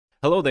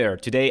Hello there.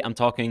 Today I'm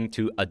talking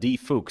to Adi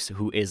Fuchs,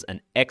 who is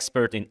an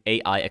expert in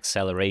AI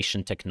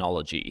acceleration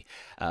technology.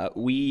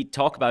 We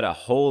talk about a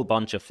whole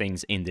bunch of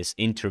things in this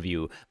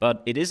interview,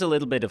 but it is a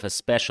little bit of a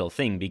special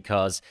thing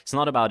because it's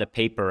not about a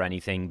paper or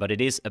anything, but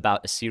it is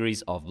about a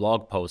series of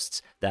blog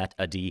posts that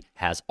Adi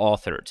has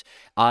authored.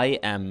 I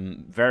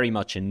am very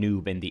much a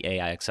noob in the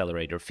AI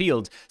accelerator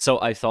field,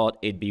 so I thought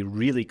it'd be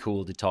really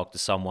cool to talk to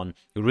someone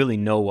who really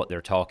know what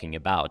they're talking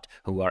about,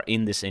 who are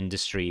in this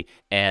industry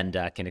and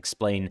can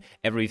explain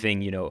everything,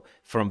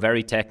 from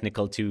very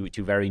technical to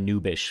very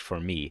noobish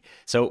for me.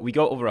 So we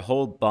go over a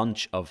whole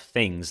bunch of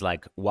things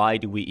like why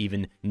do we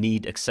even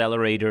need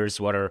accelerators?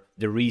 What are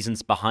the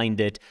reasons behind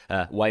it?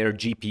 Why are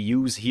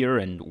GPUs here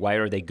and why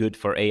are they good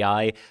for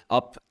AI?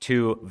 Up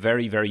to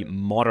very, very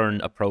modern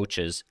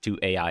approaches to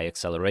AI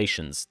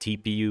accelerations,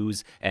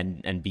 TPUs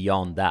and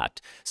beyond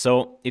that.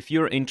 So if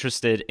you're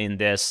interested in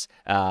this,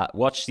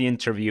 watch the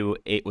interview.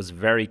 It was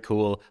very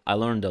cool. I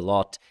learned a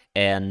lot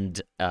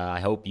and I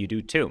hope you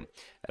do too.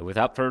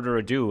 Without further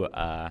ado,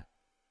 have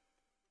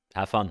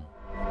fun.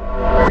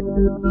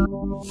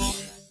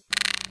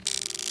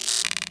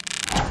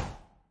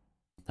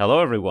 Hello,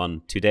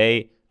 everyone.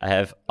 Today I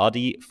have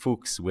Adi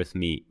Fuchs with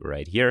me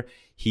right here.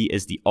 He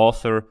is the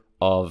author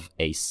of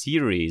a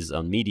series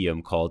on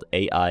Medium called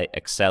AI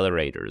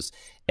Accelerators.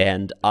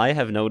 And I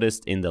have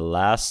noticed in the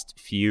last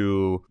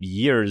few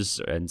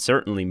years and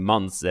certainly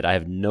months that I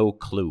have no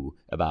clue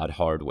about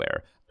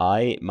hardware.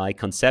 My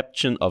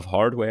conception of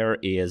hardware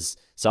is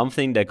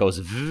something that goes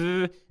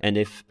v, and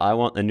if I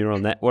want a neural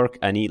network,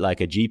 I need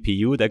like a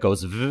GPU that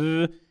goes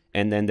v,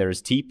 and then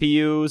there's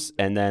TPUs,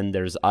 and then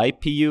there's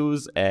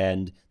IPUs,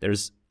 and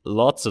there's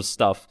lots of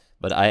stuff,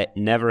 but I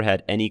never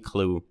had any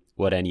clue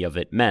what any of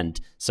it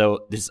meant.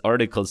 So this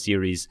article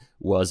series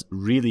was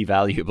really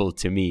valuable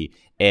to me,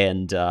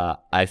 and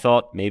I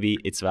thought maybe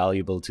it's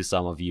valuable to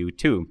some of you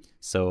too.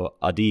 So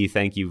Adi,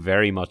 thank you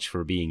very much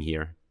for being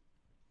here.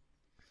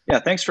 Yeah,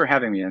 thanks for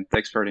having me, and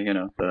thanks for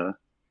the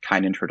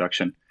kind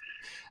introduction.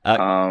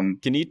 Can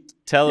you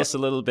tell Yeah, us a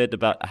little bit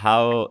about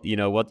how,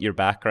 what your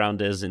background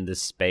is in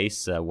this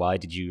space? Why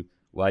did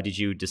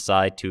you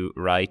decide to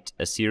write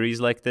a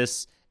series like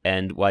this,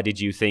 and why did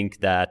you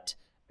think that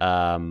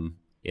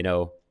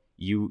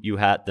you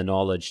had the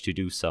knowledge to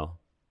do so?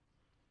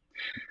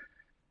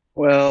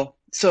 well,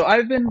 so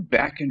I've been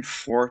back and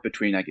forth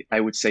between, I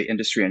would say,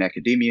 industry and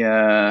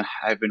academia.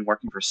 I've been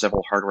working for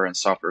several hardware and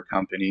software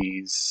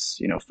companies,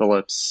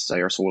 Philips.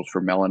 I also worked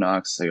for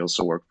Mellanox. I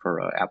also worked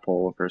for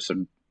Apple for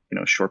some,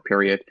 short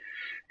period.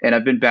 And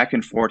I've been back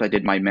and forth. I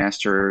did my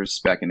master's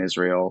back in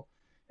Israel,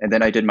 and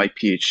then I did my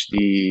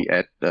PhD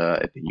at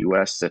the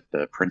US at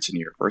the Princeton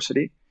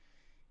University.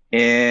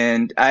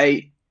 And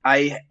I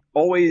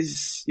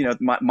always,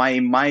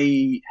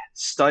 my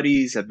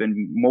studies have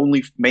been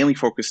mainly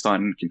focused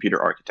on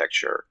computer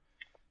architecture.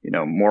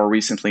 More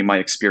recently, my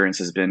experience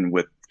has been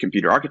with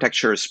computer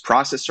architectures,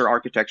 processor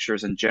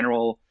architectures in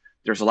general.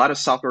 There's a lot of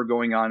software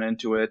going on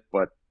into it,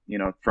 but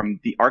from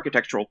the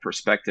architectural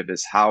perspective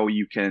is how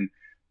you can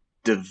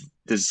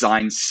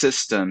design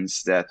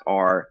systems that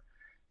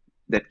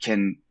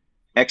can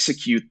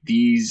execute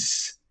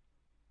these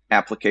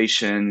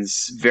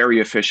applications very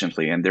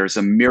efficiently. And there's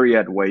a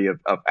myriad way of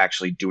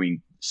actually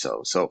doing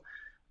so. So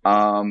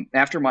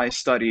after my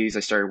studies, I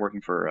started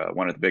working for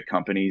one of the big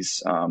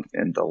companies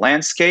in the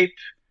landscape.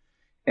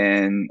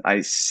 And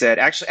I said,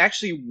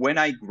 actually, when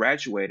I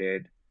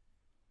graduated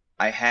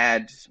my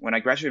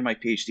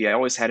PhD, I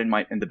always had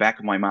in the back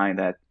of my mind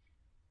that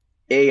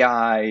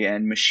AI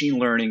and machine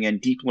learning and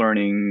deep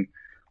learning,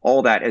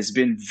 all that has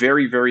been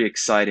very, very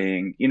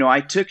exciting.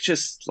 I took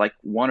just like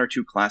one or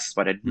two classes,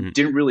 but I Mhm.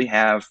 didn't really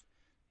have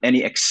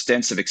any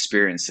extensive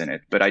experience in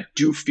it. But I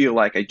do feel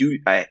like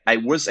I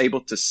was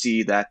able to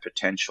see that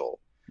potential.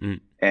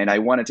 Mm. And I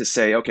wanted to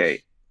say,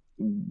 okay,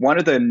 one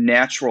of the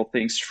natural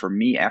things for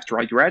me after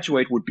I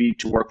graduate would be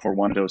to work for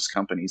one of those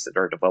companies that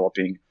are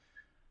developing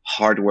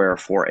hardware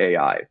for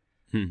AI.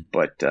 Hmm.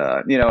 But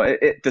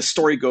the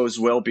story goes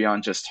well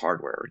beyond just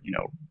hardware.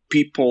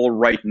 People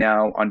right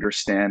now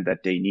understand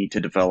that they need to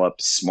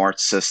develop smart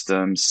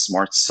systems,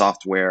 smart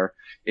software.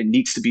 It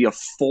needs to be a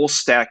full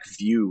stack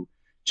view,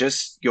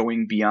 just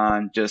going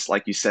beyond just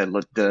like you said,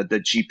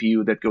 the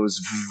GPU that goes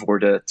or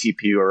the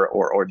TPU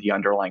or the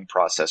underlying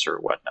processor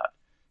or whatnot.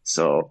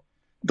 So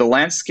the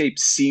landscape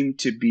seemed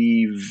to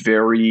be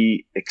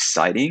very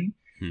exciting.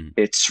 Hmm.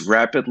 It's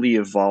rapidly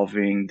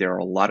evolving. There are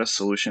a lot of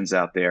solutions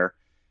out there,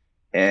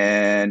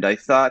 and I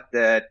thought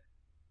that,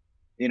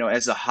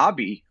 as a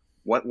hobby,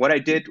 what I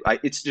did,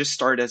 it's just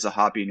started as a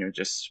hobby,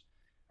 just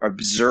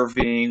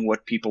observing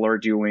what people are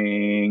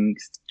doing,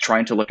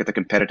 trying to look at the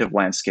competitive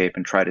landscape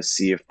and try to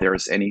see if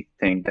there's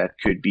anything that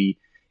could be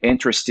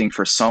interesting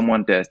for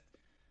someone that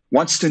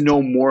wants to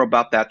know more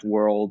about that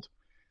world,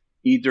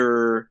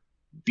 either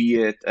be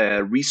it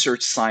a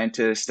research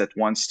scientist that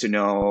wants to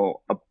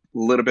know a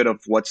little bit of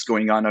what's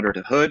going on under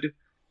the hood,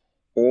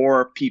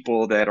 or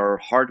people that are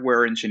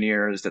hardware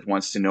engineers that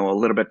wants to know a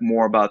little bit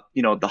more about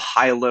the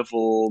high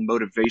level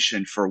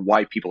motivation for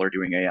why people are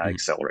doing AI Hmm.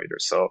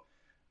 accelerators. So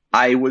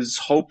I was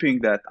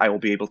hoping that I will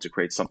be able to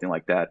create something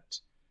like that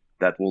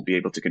that will be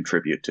able to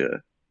contribute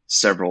to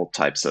several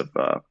types of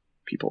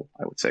people,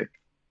 I would say.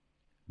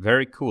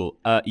 Very cool.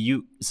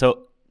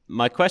 So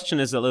my question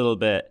is a little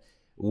bit,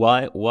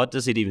 why, what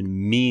does it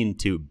even mean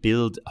to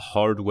build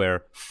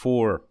hardware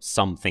for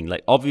something?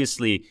 Like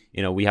obviously,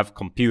 we have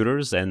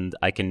computers and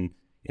I can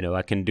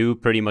do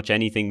pretty much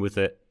anything with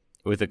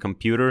a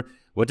computer.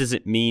 What does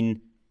it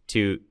mean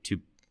to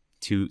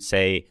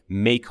say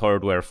make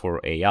hardware for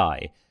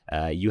AI?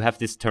 You have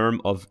this term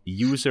of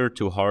user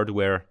to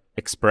hardware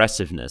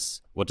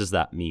expressiveness. What does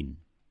that mean?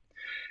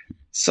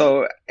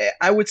 So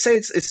I would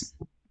say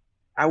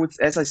I would,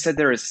 as I said,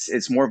 there is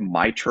it's more of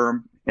my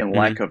term in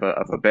lack Hmm.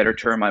 of a better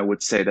term. I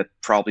would say that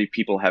probably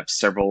people have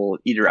several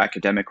either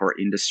academic or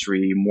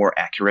industry more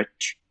accurate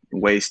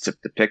ways to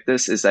depict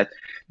this. Is that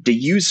the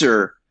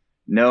user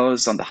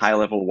knows on the high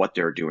level what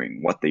they're doing,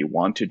 what they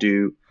want to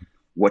do,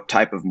 what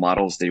type of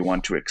models they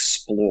want to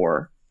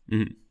explore,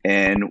 Hmm.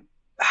 and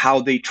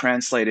how they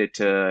translate it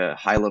to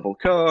high level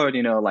code,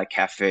 like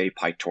Caffe,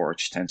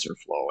 PyTorch,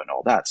 TensorFlow, and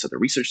all that. So the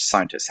research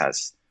scientist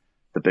has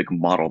the big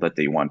model that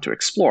they want to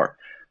explore.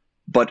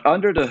 But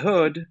under the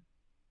hood,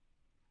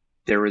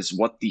 there is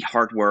what the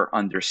hardware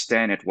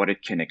understand it, what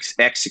it can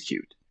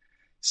execute.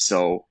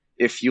 So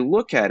if you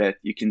look at it,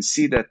 you can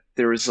see that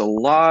there is a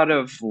lot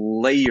of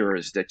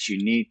layers that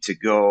you need to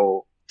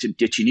go to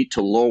that you need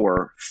to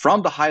lower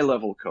from the high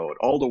level code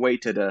all the way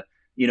to the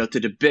to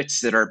the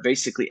bits that are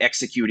basically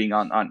executing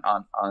on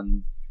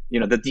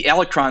the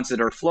electrons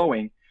that are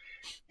flowing.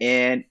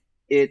 And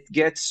it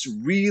gets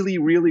really,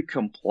 really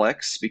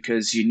complex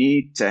because you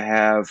need to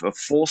have a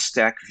full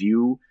stack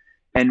view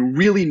and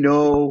really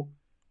know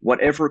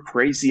whatever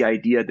crazy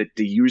idea that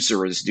the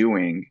user is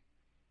doing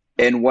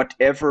and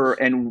whatever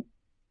and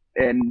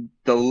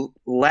the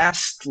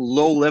last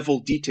low level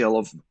detail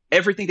of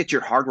everything that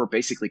your hardware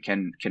basically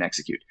can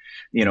execute.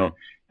 You know, Hmm.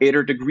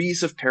 either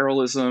degrees of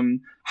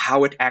parallelism,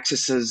 how it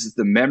accesses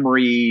the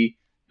memory,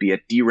 be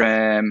it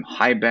DRAM,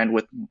 high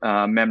bandwidth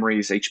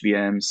memories,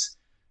 HBMs.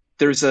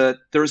 There's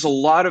a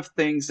lot of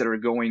things that are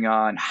going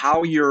on.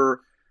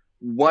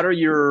 What are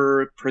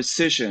your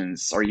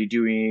precisions? Are you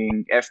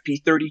doing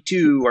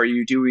FP32? Are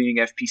you doing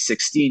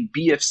FP16,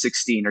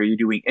 BF16? Are you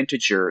doing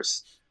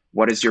integers?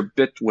 What is your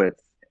bit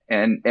width?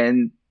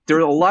 And there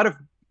are a lot of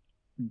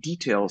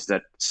details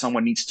that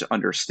someone needs to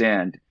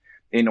understand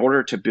in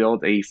order to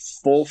build a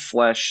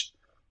full-fleshed,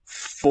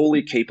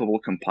 fully capable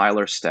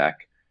compiler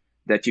stack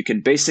that you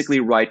can basically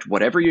write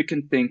whatever you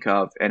can think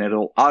of, and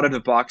it'll out of the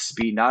box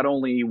be not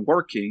only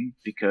working,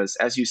 because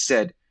as you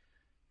said,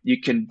 you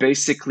can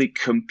basically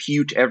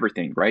compute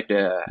everything, right?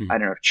 I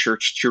don't know,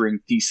 Church Turing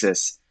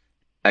thesis.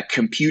 A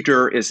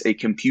computer is a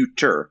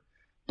computer,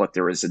 but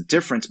there is a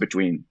difference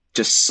between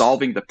just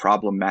solving the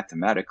problem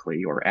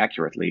mathematically or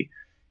accurately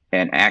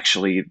and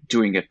actually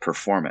doing it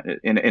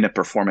in a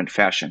performant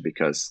fashion,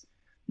 because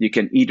you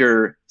can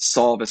either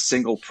solve a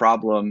single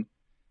problem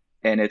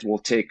and it will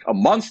take a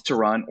month to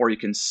run, or you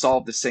can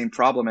solve the same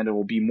problem and it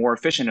will be more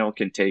efficient and it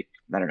can take,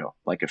 I don't know,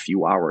 like a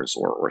few hours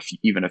or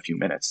even a few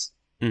minutes.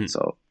 Hmm.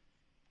 So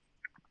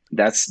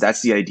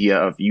that's the idea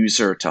of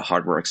user to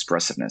hardware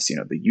expressiveness.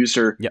 The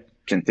user Yeah.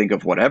 can think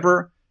of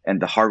whatever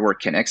and the hardware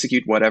can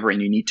execute whatever,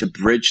 and you need to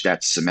bridge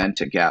that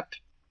semantic gap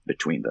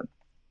between them.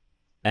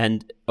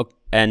 And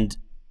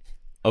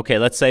okay,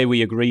 let's say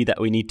we agree that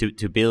we need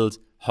to build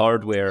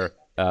hardware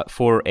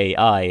for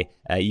AI.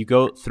 You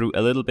go through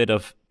a little bit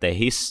of the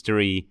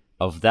history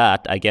of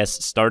that, I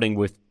guess, starting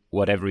with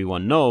what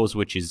everyone knows,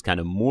 which is kind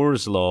of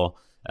Moore's law,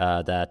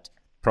 that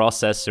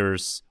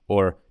processors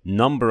or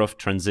number of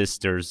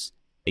transistors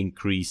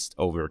increased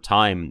over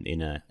time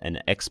in an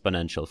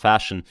exponential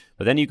fashion.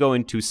 But then you go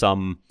into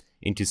some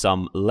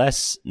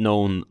less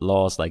known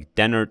laws like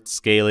Dennard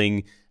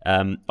scaling,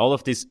 all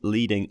of this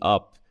leading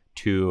up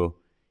to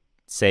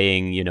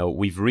saying,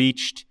 we've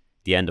reached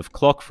the end of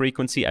clock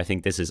frequency. I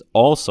think this is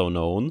also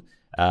known.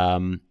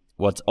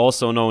 What's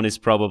also known is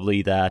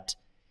probably that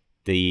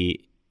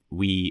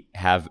we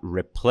have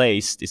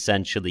replaced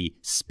essentially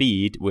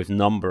speed with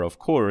number of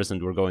cores,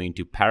 and we're going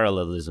into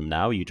parallelism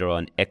now. You draw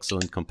an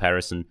excellent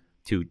comparison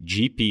to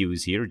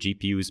GPUs here,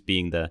 GPUs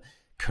being the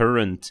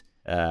current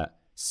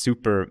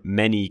super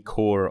many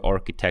core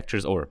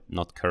architectures, or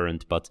not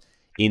current, but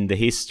in the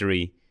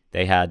history,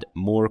 they had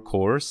more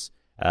cores.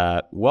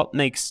 What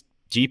makes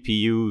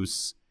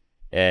GPUs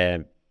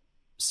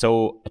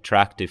so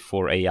attractive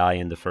for AI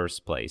in the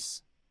first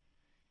place?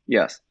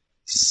 Yes.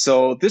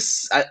 So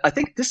I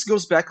think this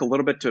goes back a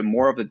little bit to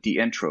more of the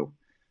intro.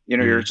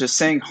 You're Mm, just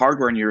saying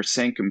hardware and you're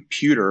saying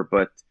computer,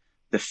 but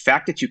the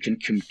fact that you can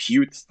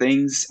compute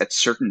things at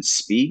certain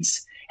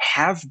speeds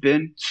have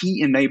been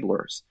key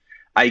enablers.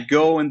 I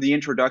go in the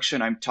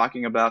introduction, I'm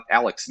talking about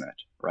AlexNet,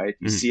 right?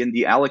 You mm, see in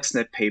the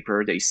AlexNet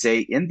paper, they say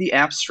in the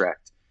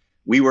abstract,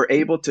 we were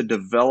able to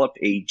develop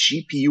a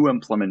GPU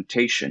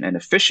implementation, an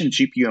efficient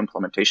GPU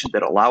implementation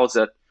that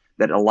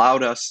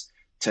allowed us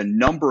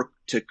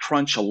to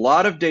crunch a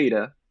lot of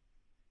data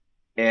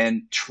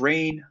and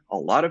train a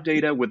lot of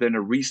data within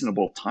a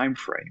reasonable time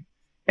frame.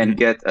 and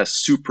get a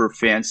super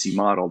fancy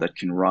model that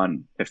can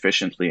run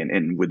efficiently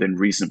and within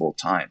reasonable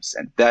times.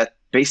 And that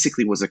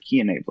basically was a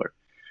key enabler.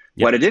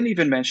 Yep. What I didn't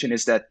even mention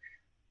is that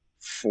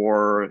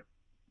for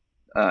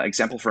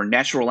example, for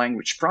natural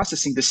language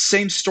processing, the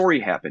same story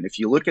happened. If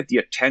you look at the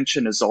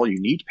attention is all you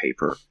need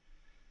paper,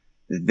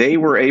 they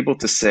were able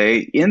to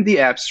say in the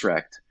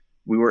abstract,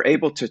 we were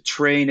able to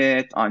train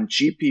it on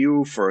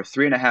GPU for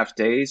 3.5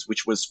 days,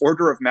 which was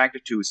order of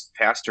magnitude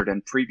faster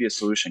than previous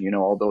solution. You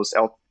know, all those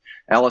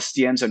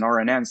LSTMs and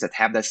RNNs that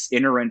have this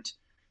inherent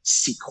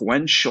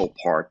sequential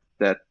part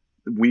that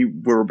we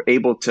were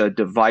able to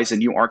devise a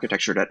new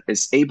architecture that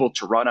is able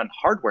to run on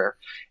hardware.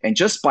 And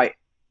just by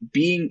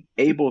being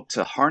able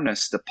to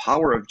harness the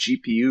power of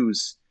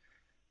GPUs,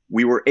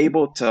 we were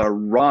able to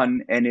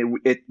run, and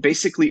it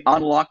basically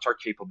unlocked our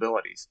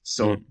capabilities.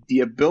 So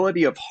the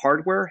ability of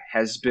hardware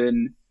has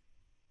been,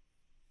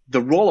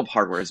 the role of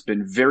hardware has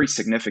been very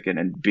significant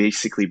in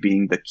basically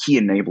being the key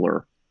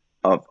enabler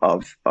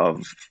of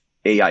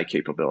AI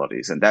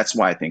capabilities. And that's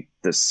why I think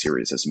this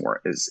series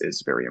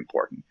is very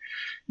important.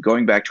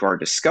 Going back to our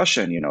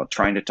discussion, you know,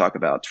 trying to talk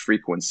about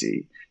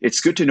frequency,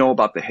 it's good to know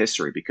about the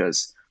history,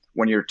 because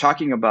when you're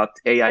talking about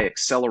AI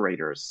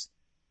accelerators,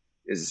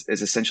 is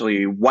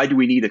essentially, why do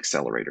we need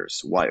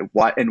accelerators?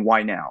 Why and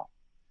why now?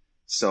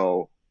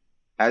 So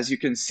as you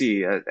can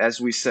see, as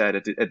we said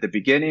at the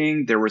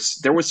beginning, there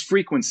was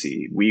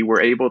frequency. We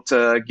were able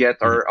to get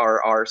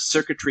our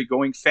circuitry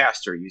going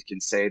faster. You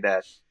can say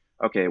that,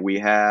 okay, we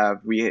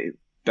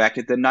back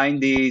at the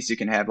 90s, you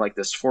can have like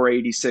this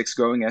 486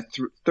 going at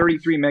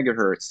 33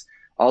 megahertz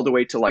all the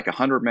way to like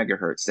 100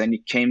 megahertz. Then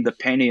came the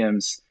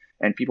Pentiums,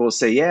 and people will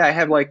say, yeah, I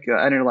have like,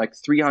 I don't know, like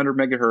 300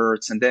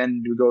 megahertz, and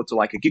then you go to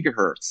like a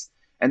gigahertz.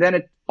 And then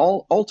it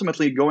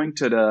ultimately going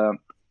to the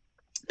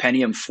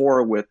Pentium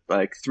 4 with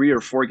like 3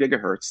 or 4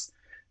 gigahertz.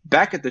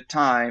 Back at the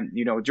time,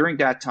 you know, during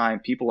that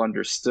time, people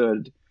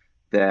understood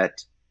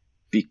that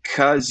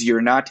because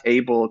you're not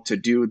able to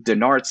do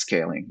Dennard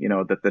scaling, you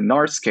know, that the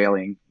Dennard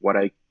scaling, what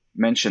I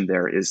mentioned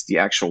there, is the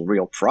actual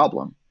real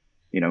problem.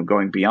 You know,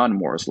 going beyond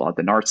Moore's law,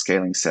 the Dennard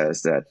scaling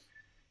says that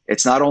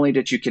it's not only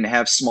that you can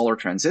have smaller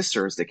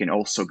transistors, they can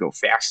also go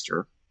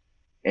faster,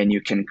 and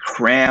you can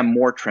cram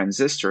more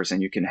transistors,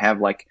 and you can have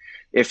like,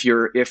 if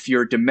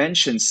your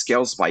dimension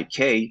scales by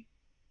k,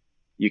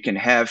 you can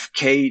have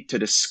k to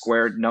the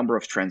squared number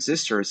of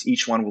transistors.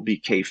 Each one will be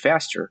k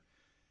faster.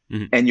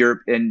 And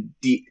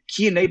the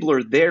key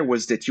enabler there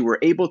was that you were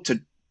able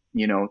to,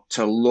 you know,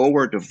 to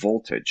lower the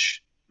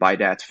voltage by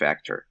that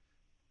factor.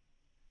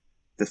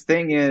 The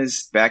thing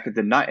is, back at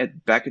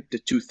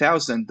the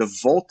 2000, the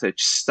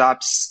voltage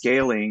stopped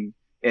scaling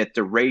at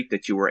the rate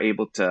that you were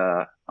able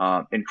to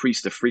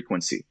increase the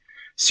frequency.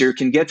 So you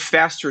can get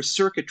faster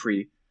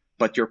circuitry,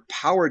 but your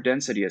power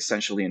density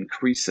essentially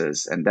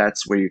increases. And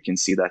that's where you can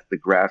see that the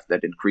graph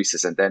that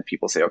increases. And then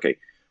people say, okay,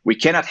 we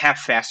cannot have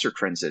faster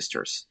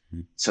transistors.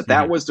 So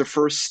that was the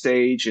first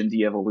stage in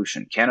the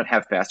evolution. Cannot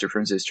have faster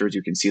transistors.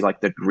 You can see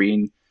like the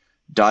green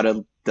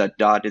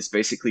dot is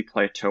basically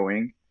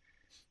plateauing.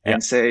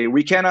 And say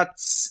we cannot,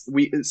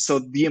 so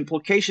the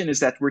implication is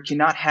that we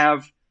cannot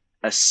have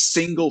a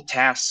single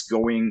task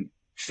going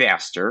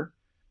faster,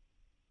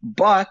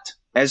 but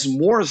as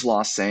Moore's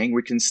law saying,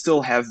 we can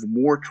still have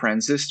more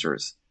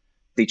transistors.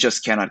 They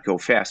just cannot go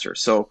faster.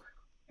 So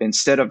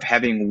instead of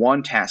having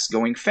one task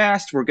going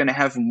fast, we're going to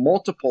have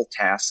multiple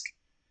tasks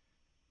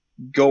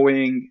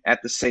going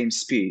at the same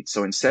speed.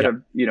 So instead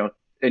of, you know,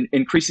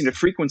 increasing the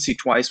frequency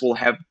twice, we'll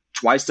have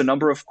twice the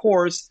number of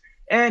cores.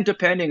 And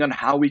depending on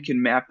how we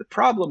can map the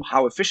problem,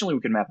 how efficiently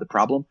we can map the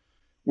problem,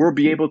 we'll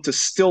be able to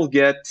still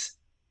get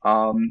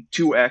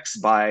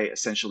 2x by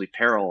essentially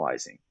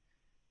parallelizing.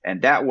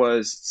 And that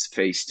was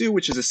phase 2,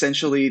 which is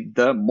essentially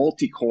the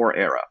multi-core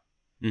era.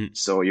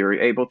 So you're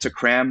able to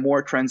cram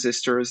more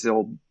transistors.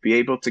 They'll be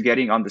able to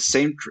getting on the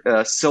same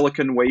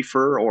silicon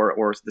wafer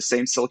or the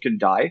same silicon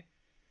die.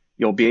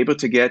 You'll be able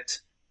to get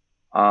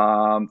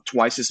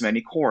twice as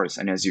many cores.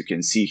 And as you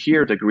can see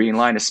here, the green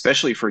line,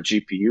 especially for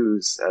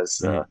GPUs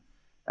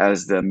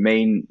as the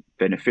main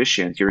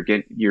beneficent,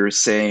 you're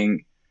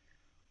saying,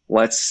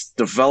 let's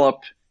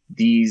develop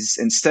these,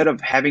 instead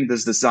of having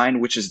this design,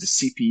 which is the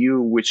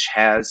CPU, which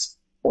has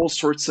all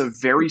sorts of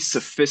very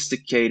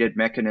sophisticated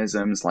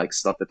mechanisms, like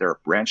stuff that there are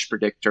branch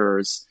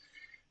predictors,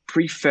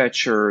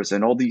 prefetchers,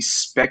 and all these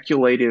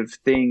speculative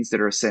things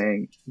that are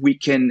saying we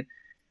can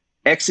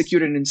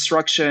execute an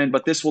instruction,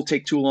 but this will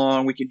take too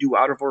long. We can do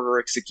out of order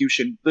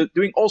execution,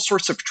 doing all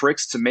sorts of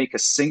tricks to make a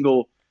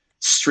single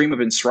stream of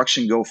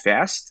instruction go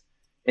fast.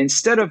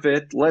 Instead of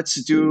it,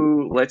 let's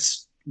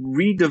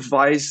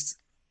redevise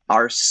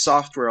our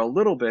software a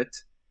little bit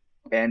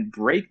and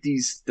break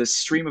the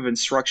stream of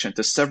instruction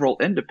to several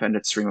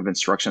independent stream of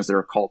instructions that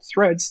are called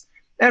threads.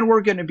 And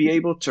we're going to be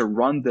able to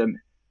run them,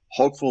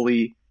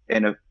 hopefully,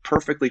 in a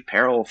perfectly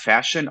parallel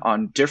fashion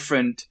on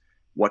different,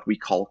 what we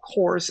call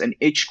cores. And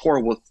each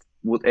core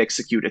will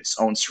execute its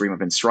own stream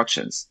of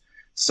instructions.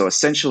 So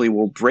essentially,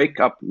 we'll break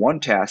up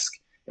one task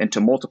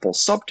into multiple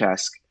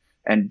subtasks.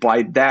 And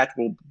by that,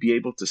 we'll be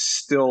able to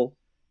still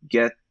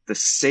get the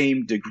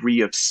same degree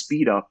of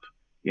speed up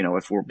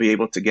If we'll be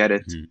able to get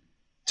it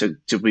Mhm.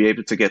 to be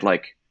able to get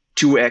like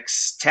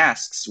 2x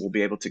tasks, we'll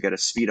be able to get a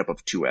speed up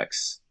of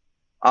 2x.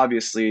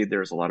 Obviously,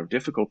 there's a lot of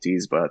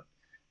difficulties, but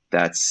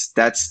that's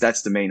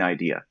the main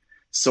idea.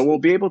 So we'll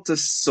be able to,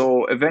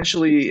 so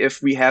eventually,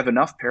 if we have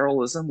enough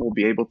parallelism, we'll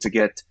be able to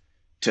get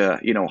to,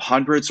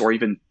 hundreds or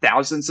even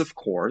thousands of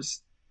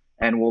cores,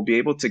 and we'll be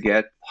able to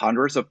get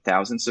hundreds of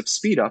thousands of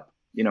speed up,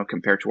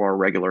 compared to our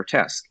regular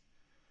task.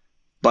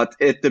 But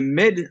at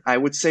I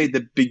would say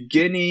the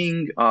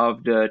beginning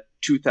of the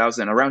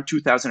around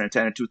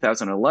 2010 and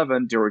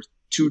 2011, there were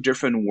two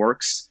different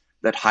works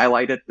that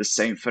highlighted the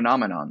same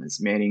phenomenon,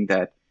 is meaning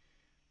that,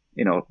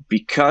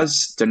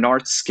 because the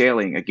NART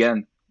scaling,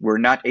 again, we're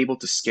not able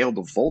to scale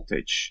the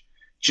voltage.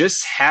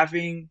 Just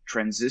having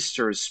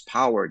transistors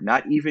powered,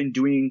 not even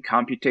doing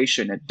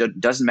computation, it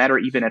doesn't matter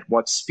even at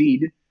what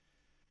speed,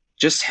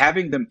 just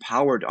having them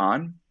powered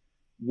on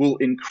will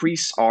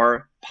increase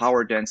our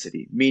power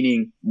density,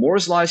 meaning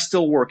Moore's law is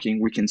still working.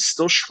 We can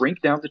still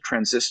shrink down the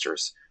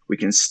transistors. We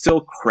can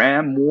still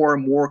cram more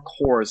and more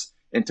cores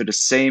into the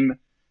same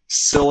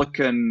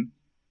silicon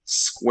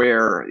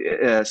square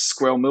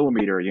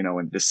millimeter,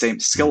 in the same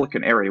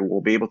silicon area.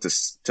 We'll be able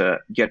to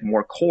get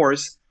more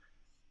cores,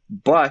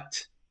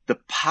 but the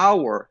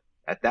power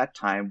at that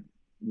time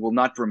will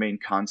not remain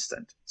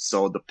constant.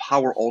 So the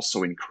power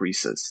also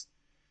increases.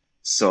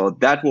 So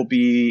that will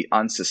be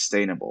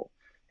unsustainable.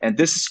 And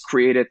this has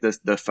created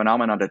the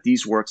phenomenon that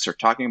these works are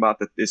talking about,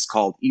 that is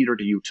called either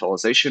the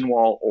utilization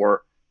wall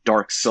or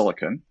dark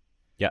silicon.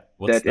 Yeah,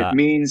 what's that? It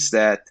means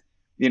that,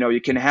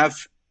 you can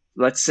have,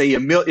 let's say,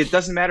 it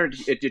doesn't matter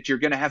if you're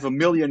going to have 1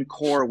 million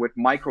core with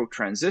micro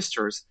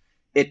transistors.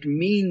 It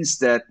means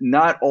that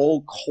not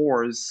all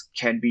cores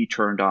can be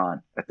turned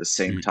on at the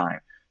same time.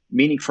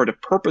 Meaning, for the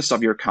purpose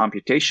of your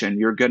computation,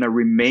 you're going to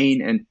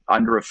remain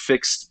under a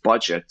fixed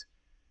budget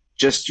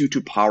just due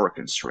to power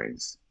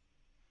constraints.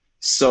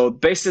 So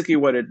basically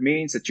what it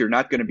means that you're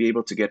not going to be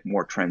able to get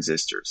more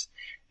transistors.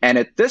 And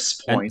at this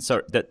point... And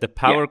sorry, the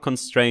power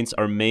constraints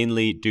are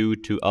mainly due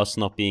to us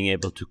not being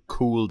able to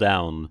cool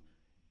down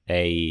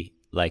a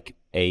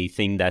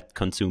thing that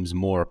consumes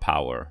more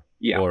power.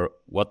 Yeah. Or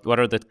what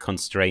are the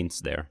constraints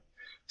there?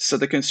 So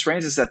the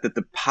constraints is that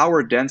the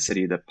power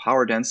density, the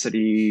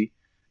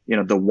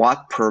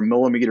watt per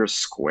millimeter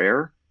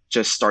square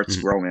just starts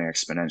growing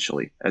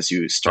exponentially as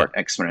you start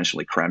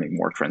exponentially cramming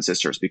more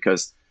transistors,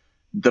 because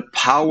the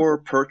power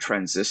per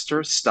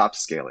transistor stops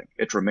scaling.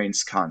 It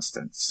remains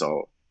constant.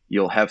 So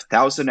you'll have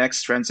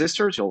 1000x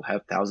transistors, you'll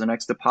have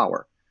 1000x the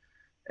power.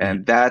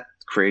 And that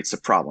creates a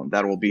problem.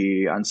 That will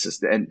be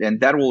unsustainable,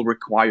 and that will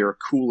require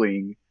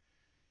cooling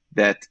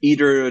that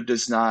either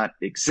does not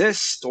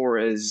exist or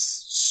is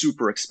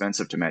super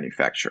expensive to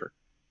manufacture.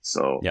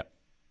 So,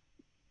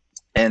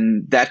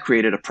 and that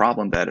created a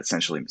problem that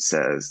essentially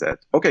says that,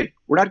 okay,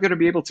 we're not going to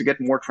be able to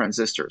get more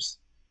transistors.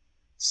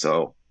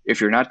 So if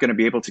you're not going to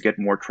be able to get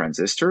more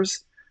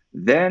transistors,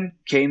 then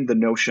came the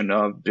notion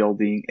of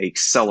building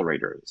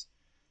accelerators,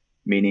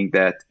 meaning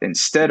that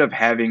instead of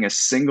having a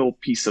single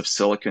piece of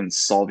silicon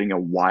solving a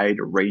wide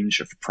range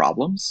of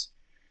problems,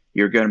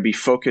 you're going to be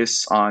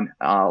focused on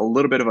a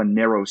little bit of a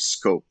narrow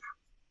scope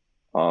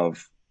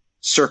of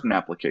certain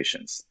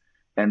applications.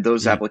 And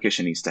those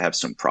applications needs to have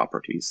some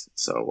properties.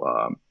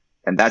 So,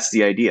 and that's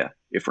the idea.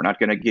 If we're not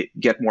going to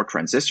get more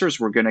transistors,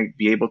 we're going to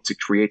be able to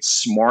create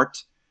smart,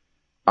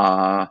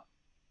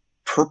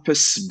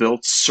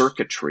 purpose-built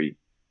circuitry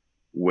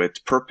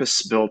with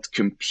purpose-built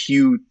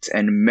compute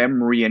and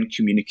memory and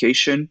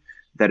communication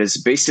that is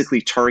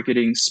basically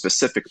targeting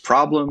specific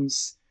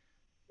problems.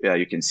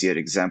 You can see an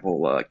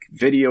example like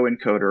video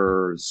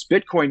encoders,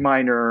 Bitcoin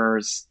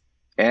miners,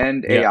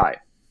 and AI.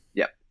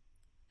 Yep.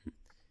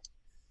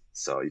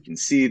 So you can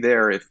see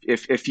there,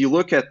 if you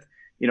look at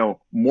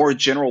more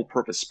general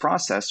purpose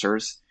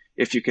processors,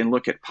 if you can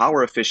look at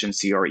power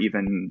efficiency or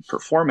even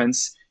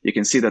performance, you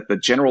can see that the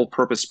general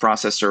purpose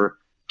processor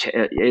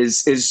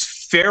does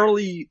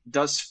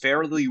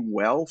fairly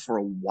well for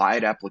a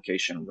wide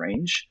application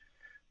range,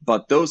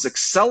 but those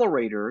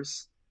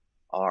accelerators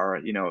are,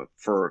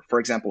 for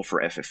example,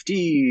 for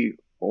FFT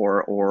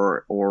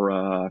or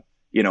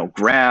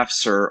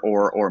graphs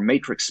or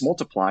matrix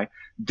multiply,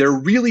 they're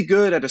really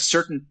good at a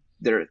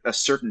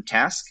certain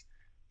task,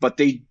 but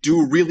they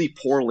do really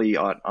poorly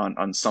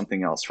on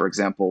something else. For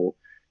example,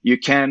 you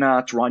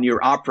cannot run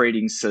your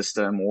operating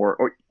system,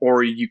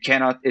 or you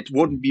cannot. It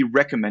wouldn't be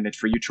recommended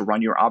for you to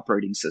run your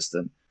operating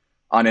system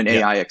on an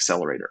AI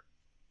accelerator.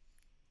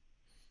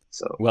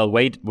 So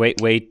wait,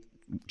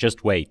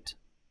 just wait.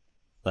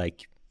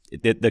 Like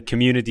the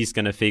community's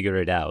gonna figure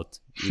it out.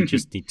 You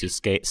just need to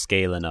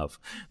scale enough.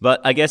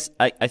 But I guess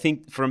I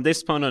think from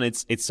this point on,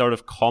 it's sort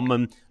of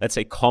common, let's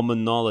say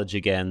common knowledge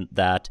again,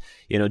 that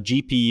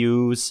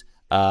GPUs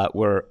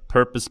were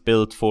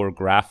purpose-built for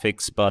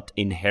graphics, but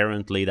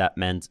inherently that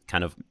meant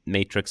kind of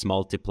matrix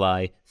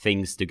multiply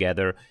things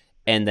together.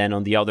 And then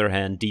on the other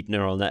hand, deep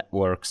neural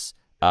networks,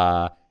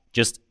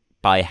 just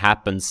by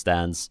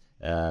happenstance,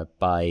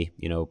 by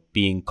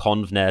being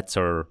convnets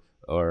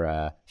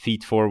or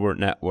feed-forward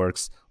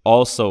networks,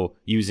 also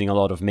using a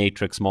lot of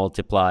matrix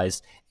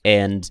multiplies.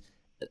 And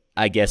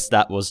I guess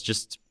that was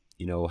just,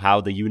 how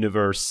the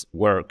universe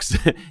works.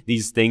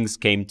 These things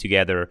came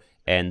together,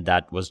 and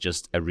that was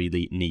just a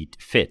really neat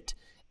fit.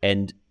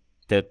 And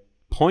the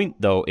point,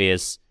 though,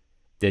 is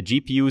the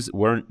GPUs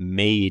weren't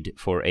made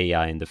for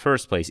AI in the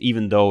first place,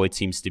 even though it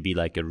seems to be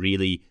like a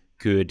really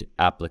good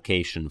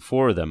application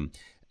for them.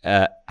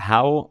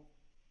 What's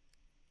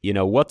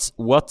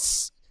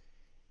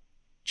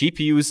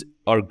GPUs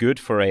are good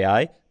for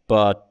AI,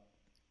 but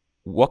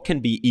what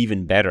can be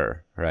even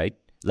better, right?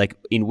 Like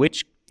in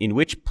which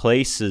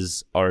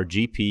places are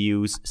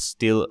GPUs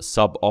still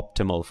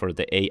suboptimal for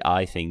the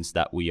AI things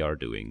that we are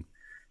doing?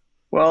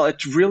 Well,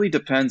 it really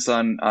depends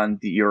on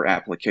your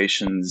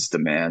application's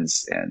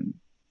demands and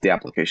the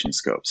application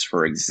scopes.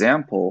 For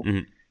example,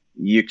 Mm-hmm.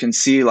 you can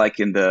see like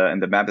in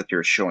the map that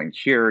you're showing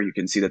here, you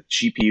can see that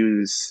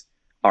GPUs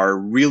are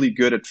really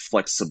good at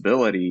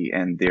flexibility,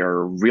 and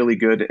they're really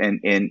good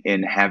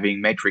in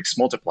having matrix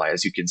multiply.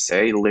 As you can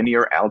say,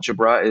 linear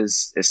algebra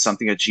is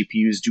something that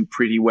GPUs do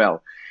pretty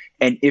well.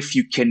 And if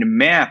you can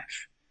map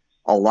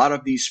a lot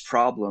of these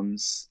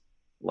problems,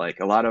 like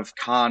a lot of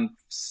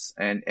confs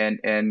and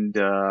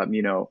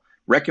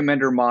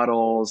recommender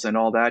models and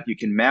all that, you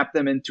can map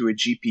them into a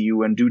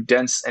GPU and do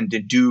dense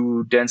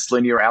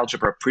linear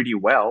algebra pretty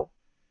well.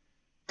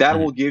 That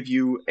Mm-hmm. will give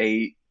you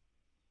a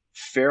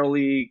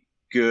fairly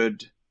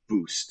good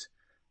boost.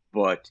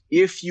 But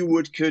if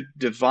you could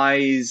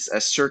devise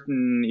a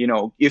certain,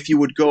 if you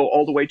would go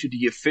all the way to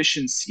the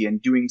efficiency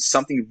and doing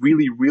something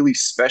really, really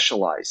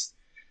specialized,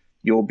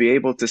 you'll be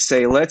able to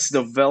say, let's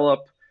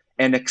develop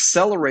an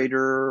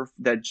accelerator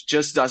that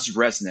just does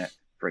ResNet,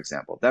 for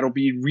example. That'll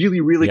be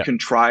really, really Yeah.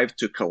 contrived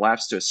to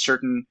collapse to a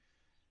certain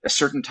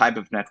type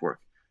of network.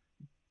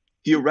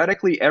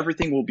 Theoretically,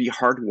 everything will be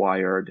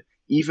hardwired.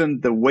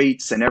 Even the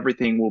weights and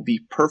everything will be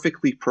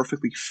perfectly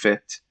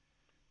fit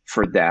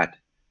for that,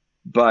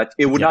 but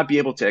it would Yeah. not be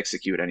able to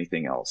execute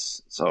anything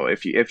else. So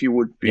if you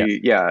would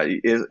be, Yeah.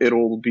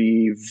 it'll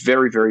be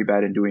very, very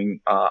bad in doing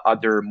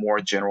other more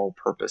general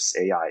purpose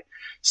AI.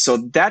 So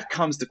that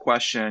comes the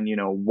question,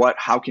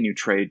 how can you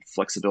trade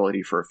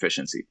flexibility for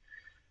efficiency?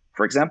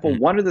 For example,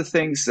 Mm-hmm. one of the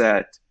things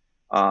that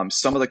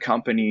some of the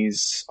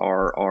companies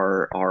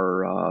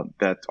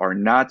that are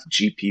not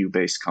GPU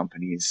based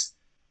companies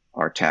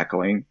are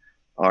tackling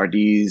are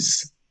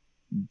these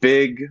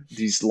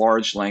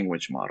large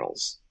language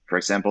models. For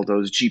example,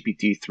 those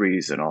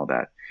GPT-3s and all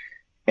that.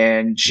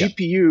 And Yeah.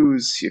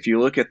 GPUs, if you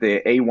look at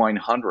the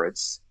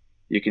A100s,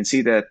 you can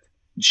see that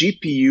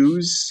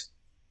GPUs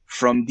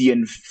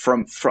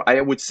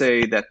I would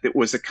say that it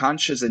was a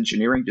conscious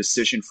engineering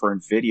decision for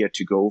NVIDIA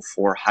to go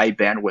for high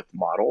bandwidth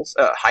memories,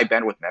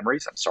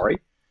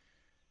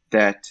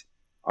 that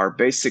are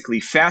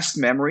basically fast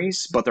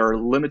memories, but are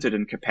limited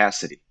in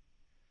capacity.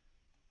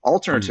 Mm-hmm.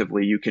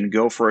 Alternatively, you can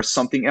go for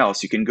something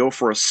else. You can go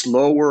for a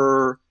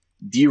slower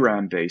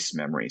DRAM-based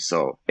memory.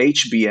 So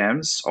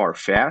HBMs are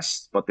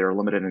fast, but they're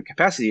limited in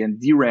capacity, and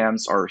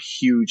DRAMs are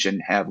huge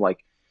and have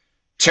like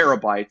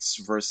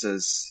terabytes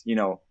versus,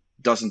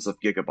 dozens of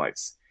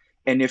gigabytes.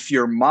 And if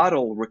your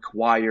model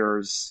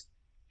requires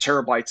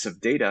terabytes of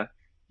data,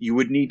 you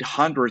would need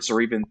hundreds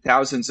or even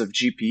thousands of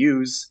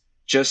GPUs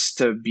just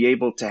to be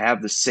able to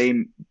have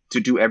to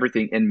do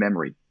everything in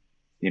memory,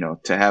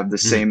 to have the Mm-hmm.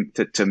 same,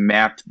 to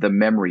map the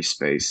memory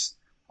space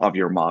of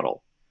your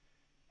model.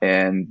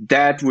 And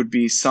that would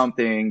be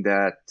something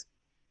that,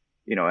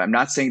 I'm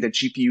not saying that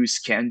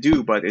GPUs can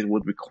do, but it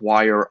would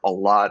require a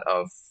lot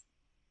of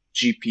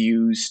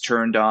GPUs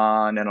turned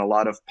on and a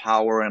lot of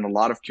power and a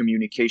lot of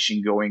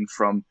communication going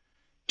from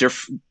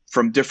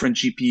different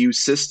GPU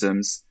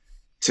systems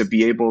to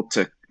be able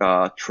to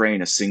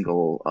train a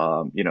single,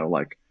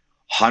 like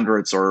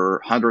hundreds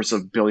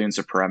of billions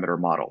of parameter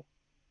model.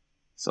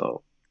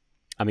 So,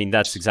 I mean,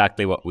 that's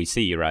exactly what we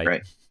see, right?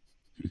 right.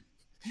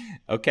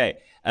 Okay.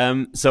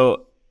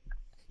 So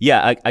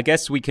yeah, I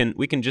guess we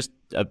can just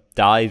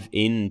dive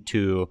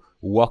into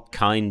what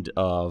kind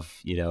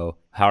of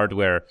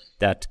hardware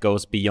that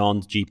goes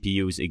beyond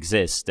GPUs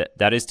exists.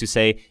 That is to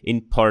say,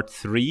 in part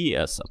 3,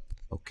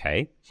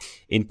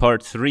 in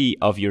part 3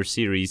 of your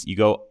series, you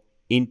go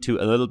into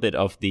a little bit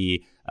of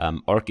the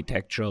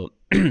architectural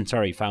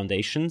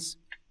foundations,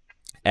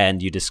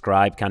 and you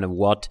describe kind of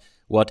what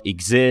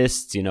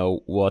exists,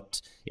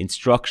 what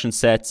instruction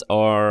sets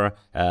are,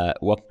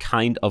 what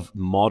kind of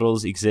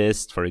models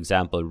exist. For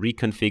example,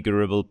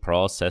 reconfigurable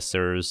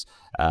processors.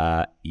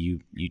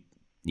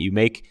 You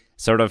make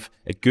sort of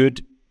a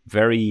good,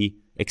 very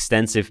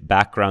extensive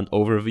background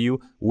overview,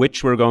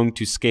 which we're going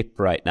to skip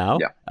right now,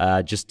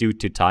 just due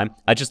to time.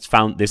 I just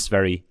found this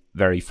very,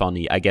 very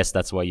funny. I guess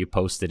that's why you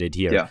posted it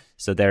here. Yeah.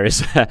 So there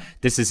is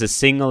this is a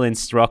single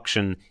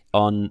instruction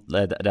on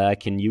that I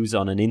can use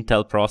on an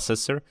Intel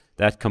processor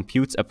that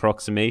computes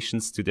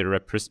approximations to the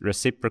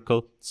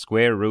reciprocal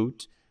square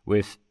root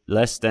with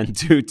less than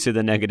 2 to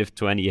the negative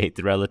 28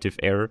 relative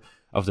error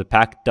of the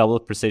packed double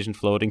precision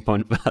floating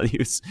point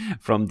values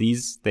from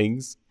these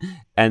things,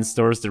 and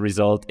stores the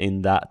result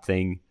in that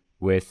thing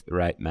with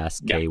write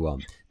mask Yeah.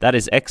 K1. That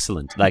is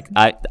excellent. Like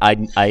I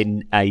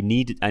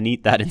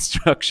need that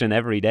instruction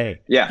every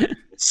day. Yeah.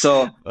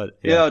 So, But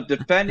yeah.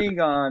 depending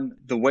on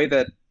the way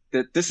that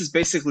this is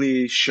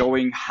basically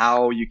showing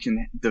how you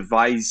can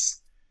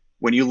devise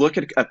when you look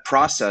at a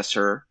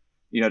processor,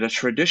 the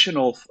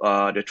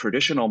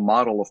traditional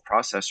model of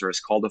processor is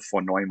called a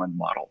von Neumann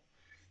model.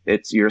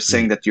 It's you're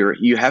saying Mhm. that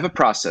you have a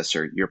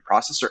processor, your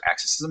processor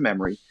accesses a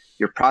memory,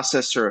 your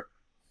processor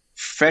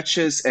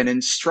fetches an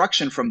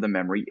instruction from the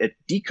memory, it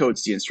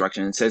decodes the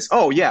instruction and says,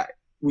 oh, yeah,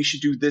 we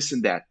should do this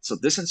and that. So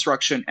this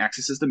instruction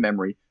accesses the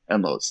memory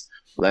and loads.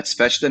 Let's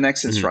fetch the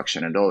next Mhm.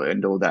 instruction and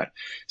all that.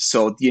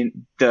 So the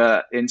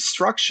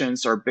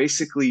instructions are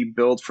basically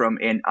built from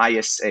an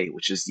ISA,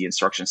 which is the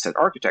instruction set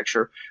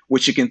architecture,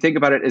 which you can think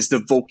about it as the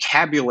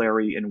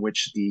vocabulary in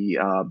which the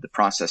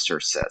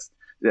processor says.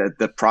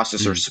 The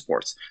processor Mhm.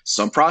 supports.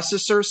 Some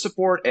processors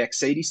support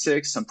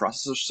x86, some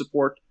processors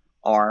support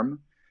ARM,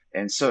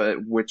 and so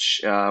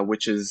which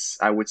is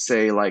I would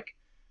say like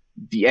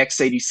the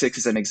x86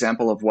 is an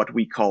example of what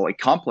we call a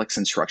complex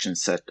instruction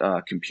set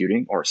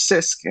computing, or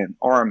CISC, and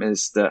ARM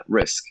is the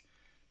RISC.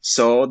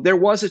 So there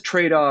was a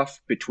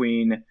trade-off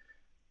between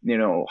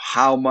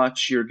how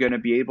much you're going to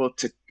be able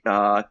to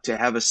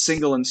have a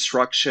single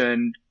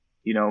instruction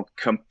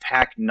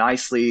compact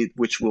nicely,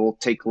 which will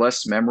take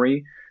less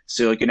memory.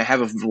 So you're going to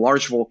have a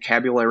large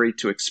vocabulary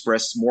to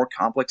express more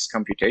complex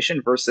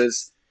computation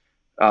versus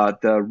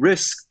the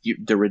RISC,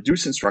 the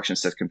reduced instruction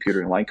set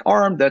computing like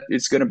ARM, that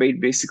is going to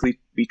basically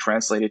be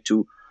translated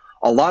to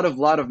a lot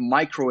of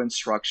micro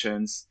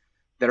instructions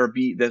that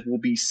will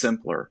be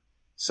simpler.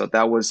 So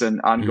that was an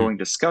Mhm. ongoing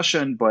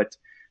discussion, but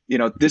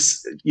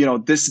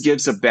this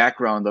gives a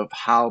background of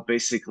how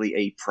basically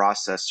a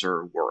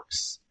processor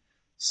works.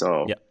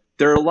 So Yeah.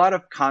 there are a lot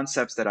of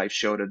concepts that I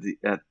showed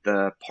at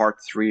the part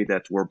 3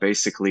 that were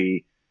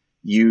basically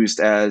used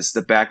as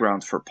the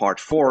background for part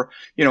 4.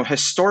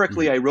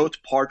 Historically, Mhm. I wrote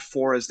part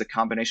 4 as the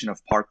combination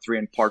of part 3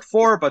 and part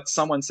 4, but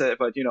someone said,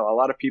 but a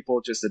lot of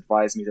people just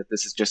advised me that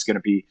this is just going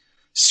to be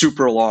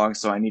super long,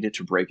 so I needed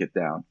to break it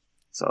down.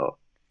 So,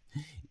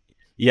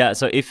 Yeah,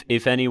 so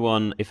if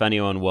anyone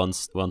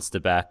wants the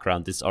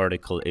background, this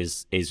article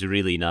is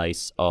really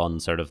nice on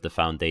sort of the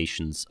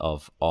foundations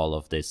of all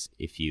of this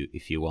if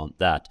you want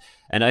that.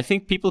 And I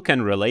think people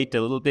can relate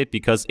a little bit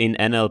because in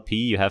NLP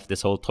you have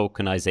this whole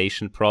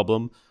tokenization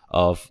problem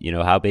of,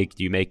 how big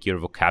do you make your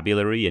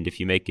vocabulary, and if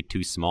you make it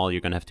too small,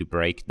 you're going to have to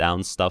break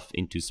down stuff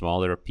into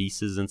smaller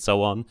pieces and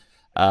so on.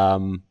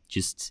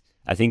 Just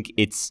I think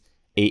it's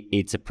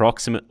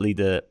approximately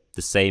the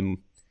same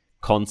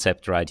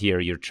concept right here.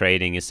 You're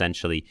trading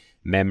essentially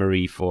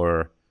memory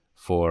for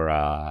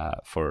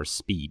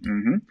speed.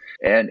 mm-hmm.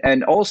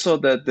 And also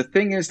the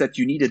thing is that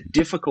you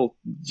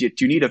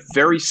need a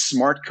very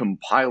smart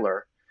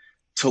compiler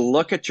to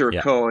look at your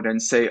Yeah. code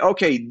and say,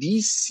 okay,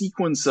 these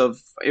sequence of,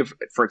 if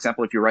for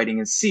example, if you're writing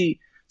in C,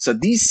 so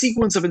these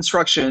sequence of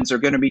instructions are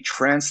going to be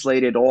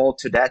translated all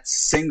to that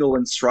single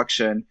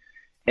instruction.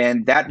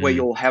 And that way Mm.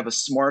 you'll have a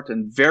smart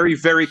and very,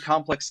 very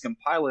complex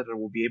compiler that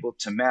will be able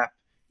to map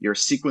your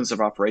sequence of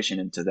operation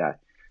into that.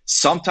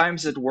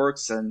 Sometimes it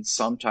works, and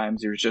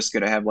sometimes you're just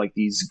going to have like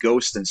these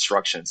ghost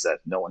instructions that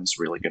no one's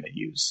really going to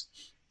use.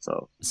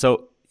 So,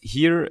 So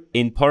here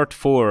in part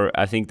 4,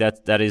 I think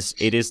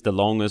it is the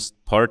longest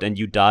part, and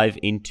you dive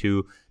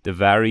into the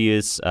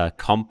various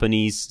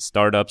companies,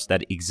 startups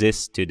that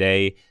exist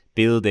today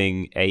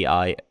building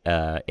AI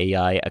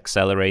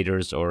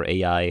accelerators or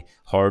AI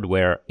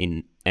hardware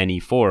in any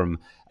form.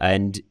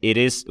 And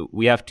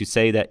we have to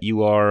say that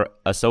you are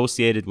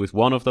associated with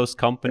one of those yeah,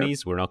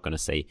 companies. We're not going to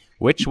say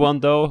which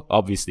one, though,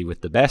 obviously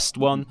with the best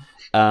one.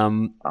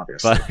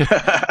 obviously.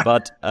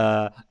 But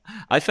but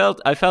I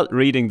felt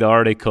reading the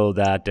article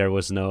that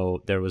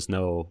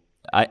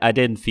I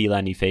didn't feel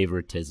any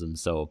favoritism,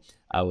 so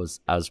I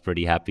was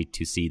pretty happy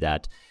to see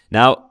that.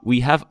 Now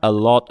we have a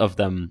lot of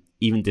them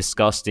even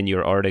discussed in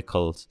your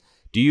articles.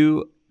 Do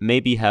you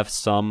maybe have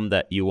some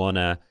that you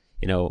wanna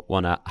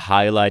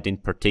highlight in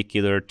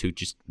particular to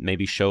just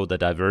maybe show the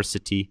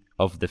diversity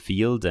of the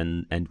field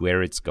and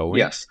where it's going?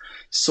 Yes.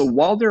 So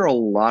while there are a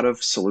lot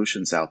of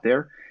solutions out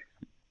there,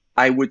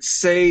 I would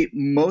say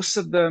most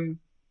of them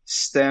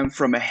stem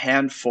from a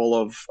handful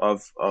of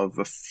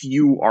a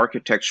few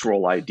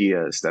architectural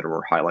ideas that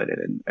were highlighted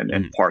in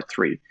Mm. part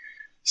 3.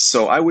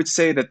 So I would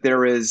say that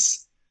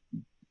there's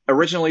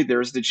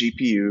the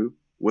GPU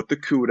with the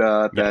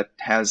CUDA Yeah. that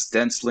has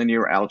dense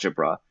linear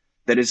algebra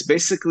that is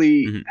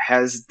basically Hmm.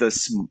 has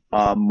this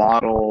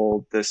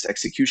this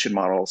execution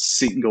model,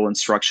 single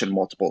instruction,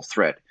 multiple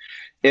thread.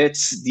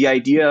 It's the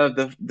idea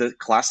of the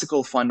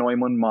classical von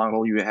Neumann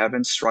model. You have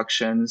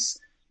instructions,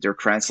 they're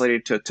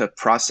translated to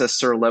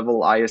processor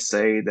level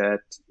ISA,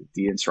 that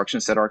the instruction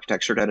set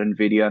architecture that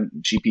NVIDIA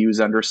GPUs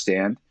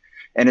understand.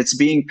 And it's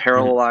being Hmm.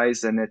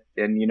 parallelized, and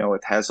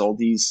it has all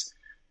these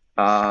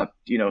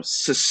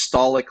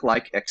systolic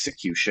like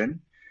execution.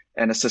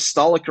 And a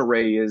systolic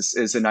array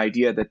is an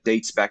idea that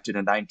dates back to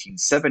the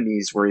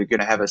 1970s, where you're going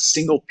to have a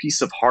single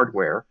piece of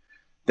hardware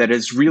that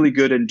is really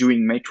good in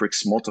doing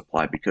matrix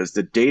multiply, because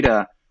the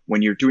data,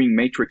 when you're doing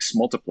matrix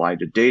multiply,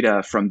 the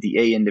data from the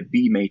A and the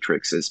B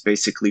matrix is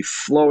basically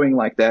flowing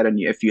like that. And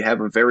if you have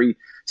a very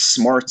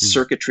smart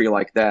circuitry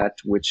like that,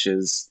 which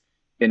is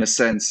in a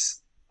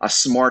sense a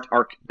smart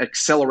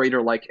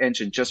accelerator-like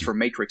engine just for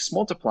matrix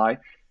multiply,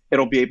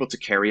 it'll be able to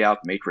carry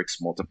out matrix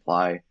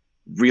multiply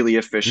really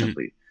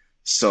efficiently.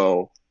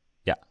 So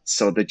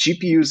the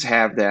GPUs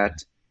have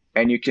that,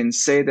 and you can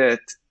say that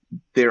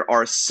there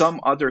are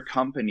some other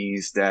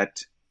companies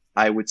that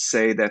I would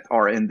say that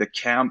are in the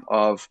camp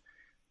of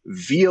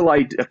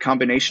VLI, a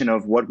combination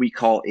of what we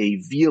call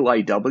a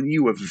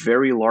VLIW, a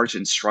very large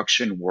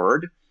instruction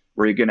word,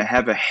 where you're going to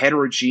have a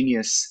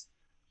heterogeneous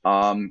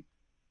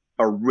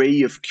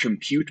array of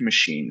compute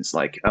machines,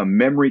 like a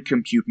memory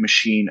compute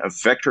machine, a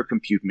vector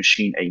compute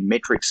machine, a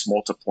matrix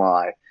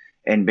multiply,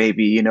 and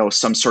maybe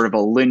some sort of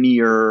a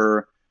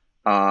linear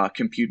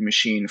compute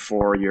machine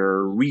for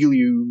your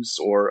ReLUs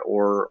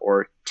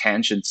or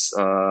tangents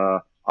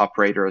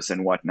operators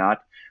and whatnot.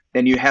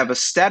 And you have a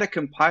static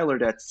compiler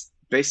that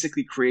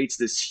basically creates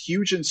this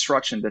huge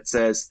instruction that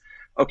says,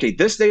 okay,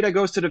 this data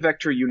goes to the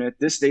vector unit,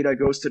 this data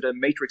goes to the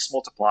matrix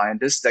multiply, and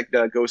this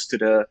data goes to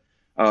the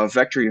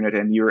vector unit,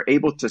 and you're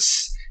able to,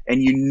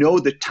 and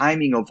the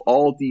timing of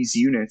all these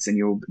units, and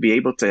you'll be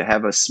able to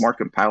have a smart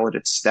compiler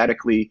that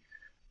statically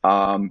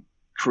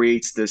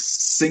creates this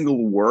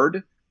single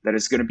word that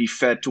is going to be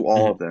fed to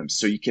all of them.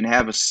 So you can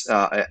have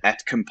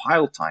at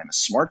compile time, a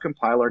smart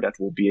compiler that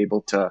will be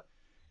able to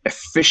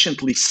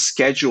efficiently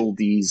schedule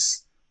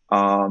these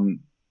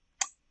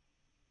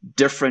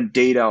different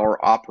data or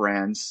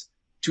operands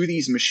to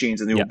these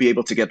machines, and they will be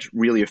able to get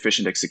really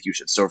efficient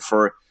execution. So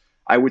for,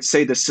 I would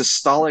say, the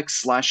systolic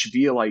 /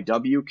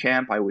 VLIW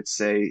camp, I would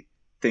say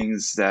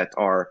things that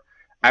are,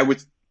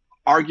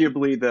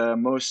 arguably the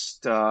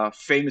most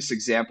famous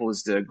example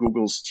is the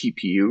Google's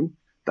TPU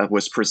that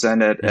was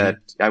presented at,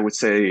 I would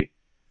say,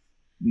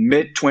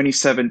 mid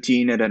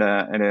 2017 at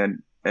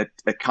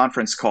a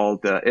conference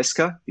called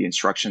ISCA,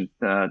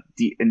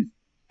 the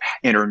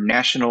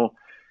International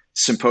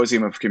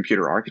Symposium of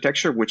Computer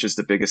Architecture, which is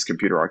the biggest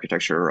computer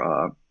architecture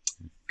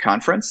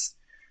conference.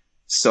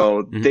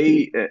 So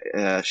they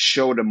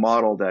showed a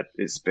model that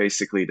is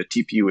basically, the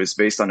TPU is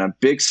based on a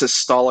big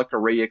systolic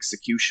array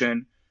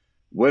execution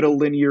with a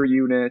linear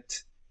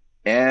unit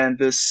and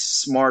this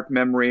smart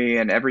memory,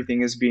 and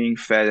everything is being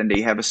fed, and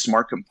they have a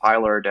smart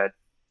compiler that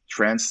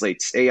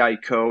translates AI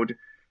code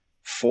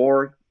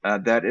for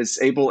that is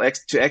able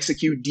to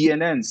execute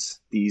DNNs,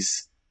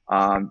 these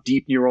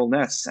deep neural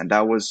nets. And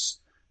that was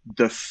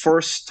the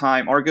first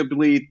time,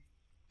 arguably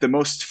the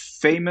most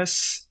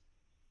famous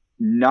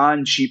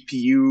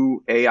non-GPU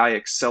AI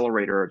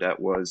accelerator that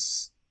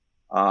was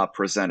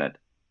presented.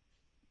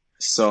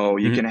 So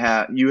you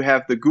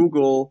have the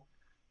Google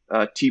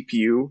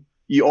TPU.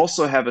 You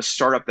also have a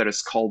startup that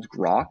is called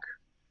Groq.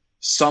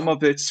 Some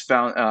of its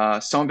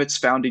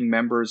founding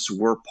members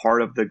were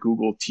part of the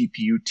Google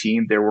TPU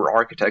team. There were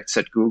architects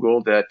at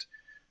Google that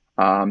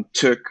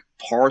took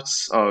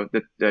parts of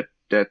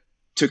that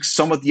took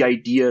some of the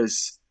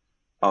ideas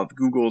of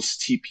Google's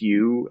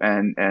TPU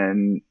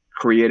and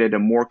created a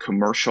more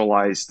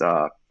commercialized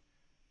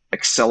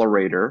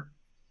accelerator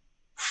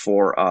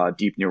for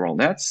deep neural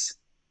nets.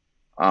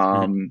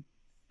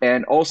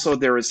 And also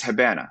there is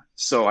Habana.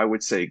 So I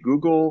would say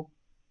Google,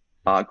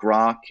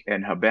 Groq,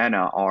 and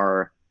Habana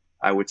are,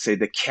 I would say,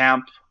 the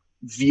camp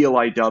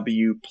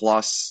VLIW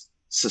plus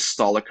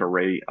systolic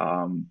array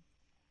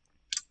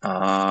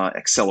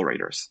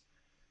accelerators.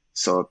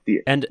 So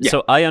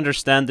so I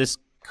understand this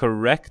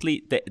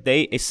correctly.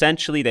 They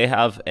essentially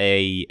have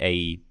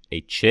a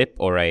chip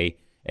or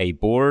a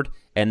board,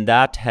 and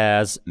that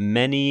has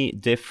many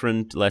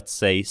different, let's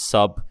say,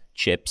 sub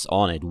chips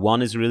on it.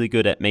 One is really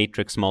good at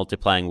matrix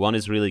multiplying, one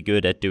is really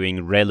good at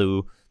doing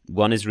ReLU,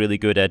 one is really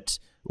good at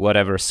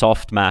whatever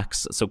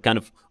softmax. So kind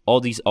of all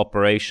these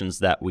operations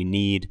that we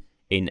need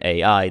in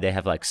AI, they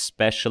have like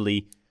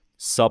specially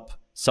sub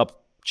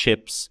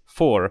chips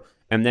for,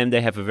 and then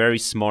they have a very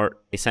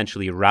smart,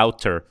 essentially,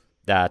 router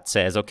that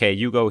says, okay,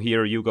 you go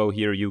here, you go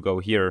here, you go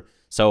here.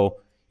 So,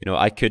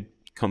 I could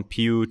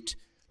compute,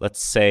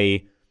 let's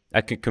say,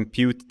 I could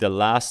compute the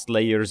last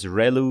layer's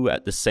ReLU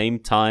at the same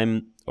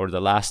time, or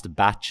the last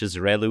batch's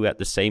ReLU at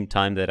the same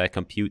time that I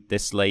compute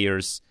this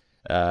layer's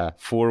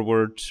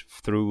forward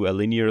through a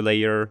linear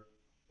layer.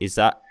 Is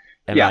that,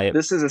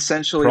 this is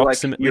essentially like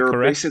you're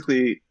correct?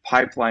 Basically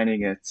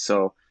pipelining it.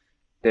 So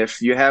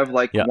if you have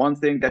one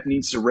thing that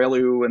needs the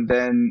ReLU, and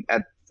then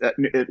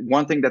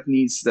one thing that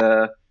needs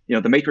the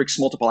matrix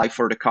multiply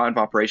for the conv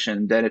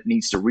operation, then it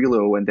needs the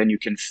ReLU, and then you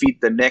can feed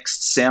the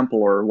next sample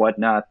or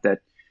whatnot that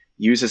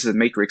uses the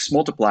matrix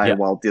multiply,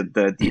 while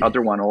the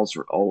other one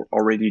also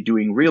already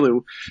doing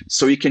ReLU.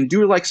 So you can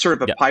do like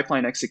sort of a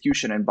pipeline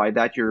execution, and by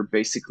that you're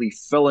basically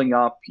filling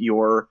up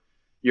your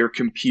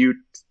compute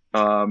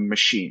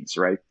machines,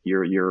 right?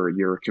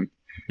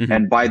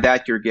 And by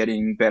that you're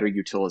getting better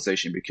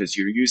utilization because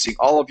you're using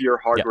all of your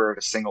hardware at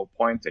a single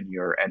point,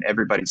 and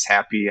everybody's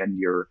happy, and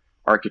your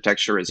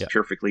architecture is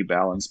perfectly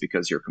balanced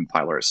because your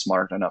compiler is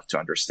smart enough to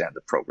understand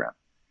the program.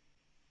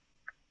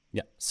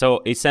 Yeah.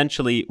 So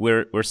essentially,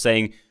 we're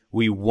saying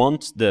we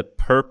want the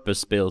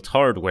purpose-built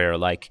hardware,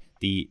 like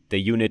the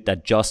unit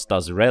that just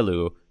does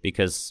ReLU,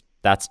 because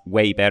that's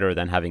way better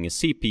than having a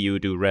CPU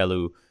do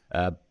ReLU.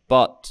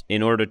 But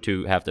in order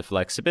to have the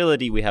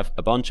flexibility, we have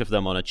a bunch of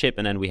them on a chip,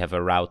 and then we have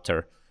a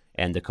router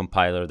and the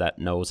compiler that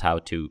knows how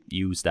to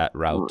use that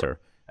router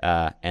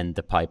and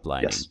the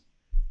pipelining. Yes.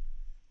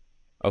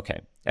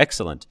 Okay,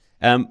 excellent.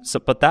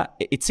 But that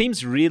it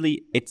seems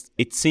really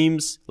it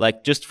seems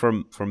like, just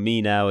from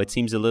me now, it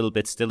seems a little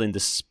bit still in the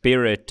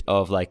spirit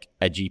of like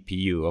a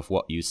GPU, of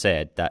what you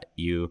said, that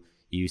you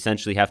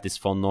essentially have this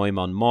von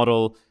Neumann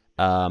model,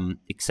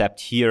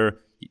 except here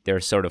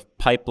there's sort of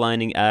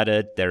pipelining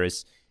added, there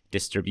is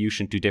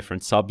distribution to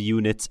different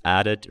subunits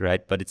added,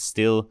 right? But it's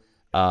still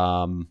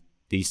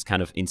these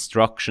kind of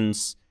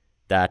instructions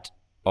that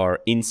are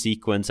in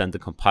sequence, and the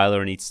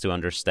compiler needs to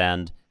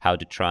understand how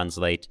to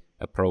translate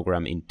a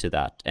program into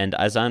that. And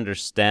as I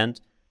understand,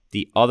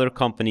 the other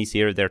companies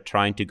here, they're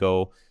trying to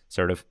go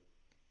sort of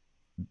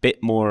a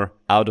bit more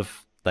out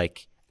of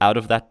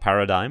that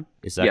paradigm.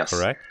 Is that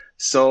correct?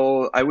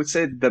 So I would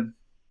say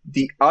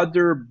the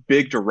other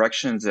big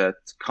directions that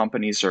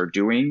companies are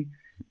doing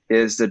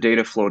is the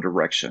data flow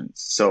directions.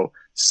 So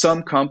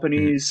some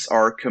companies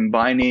are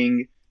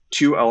combining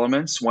two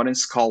elements. One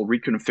is called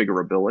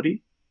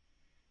reconfigurability,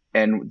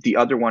 and the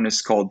other one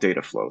is called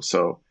data flow.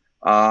 So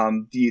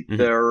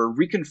their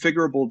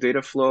reconfigurable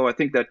data flow, I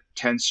think that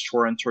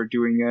Tenstorrent are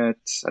doing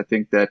it. I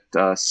think that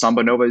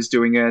SambaNova is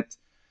doing it.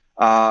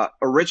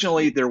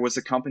 Originally, there was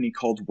a company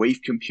called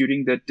Wave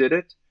Computing that did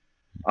it.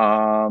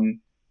 There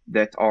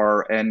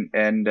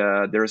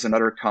was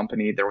another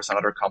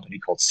company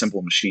called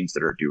Simple Machines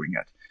that are doing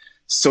it.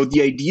 So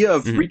the idea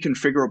of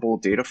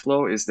reconfigurable data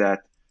flow is that,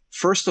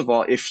 first of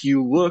all, if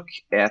you look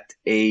at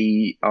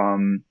a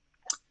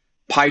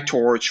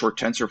PyTorch or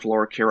TensorFlow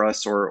or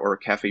Keras or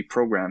Caffe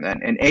program,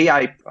 and an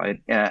AI,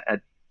 a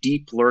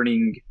deep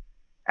learning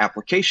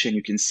application,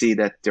 you can see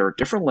that there are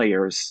different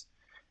layers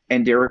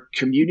and they're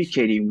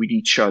communicating with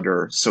each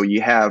other. So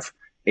you have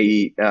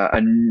a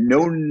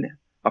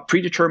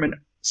predetermined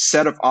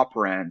set of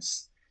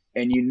operands,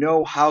 and you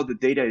know how the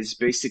data is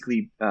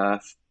basically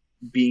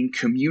being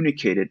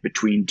communicated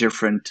between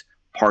different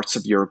parts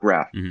of your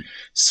graph.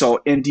 So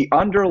in the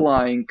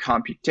underlying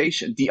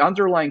computation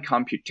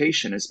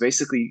is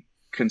basically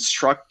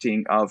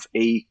constructing of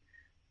a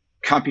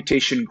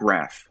computation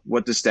graph.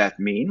 What does that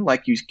mean?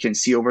 Like you can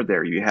see over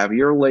there, you have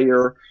your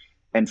layer,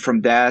 and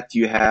from that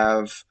you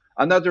have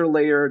another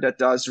layer that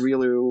does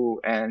ReLU,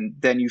 and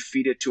then you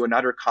feed it to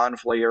another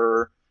conv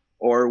layer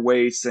or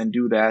weights and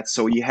do that.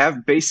 So you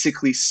have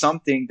basically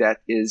something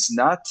that is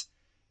not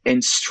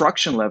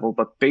instruction level,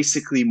 but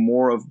basically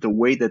more of the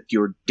way that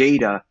your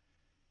data,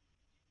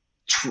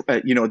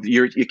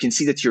 you can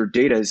see that your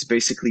data is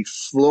basically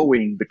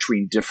flowing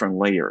between different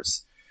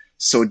layers.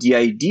 So the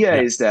idea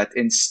is that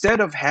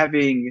instead of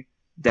having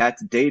that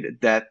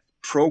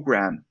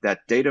program,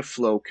 that data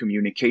flow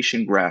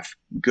communication graph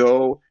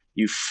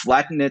you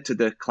flatten it to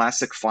the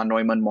classic von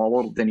Neumann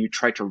model, then you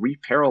try to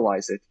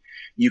reparallelize it.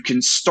 You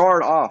can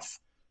start off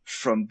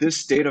from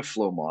this data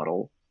flow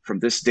model, from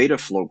this data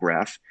flow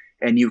graph,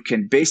 and you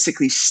can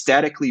basically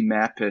statically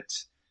map it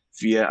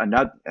via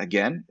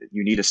again,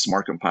 you need a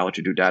smart compiler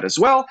to do that as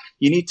well.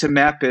 You need to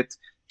map it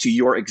to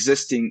your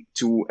existing,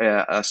 to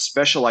a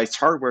specialized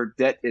hardware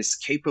that is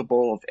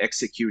capable of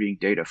executing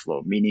data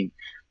flow, meaning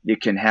you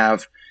can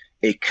have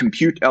a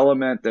compute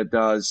element that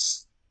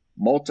does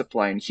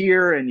multiply in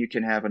here, and you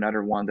can have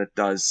another one that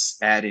does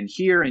add in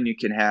here, and you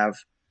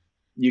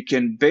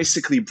can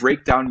basically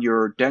break down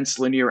your dense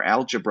linear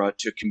algebra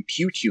to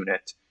compute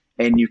unit,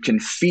 and you can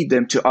feed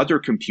them to other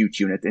compute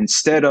unit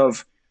instead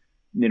of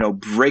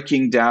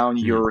breaking down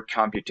your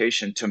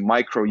computation to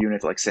micro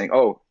unit, like saying,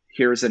 oh,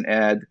 here's an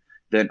add,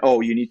 then,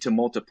 oh, you need to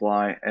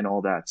multiply and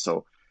all that.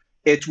 So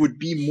it would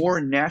be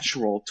more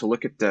natural to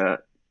look at the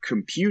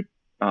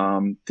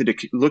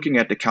looking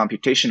at the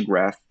computation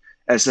graph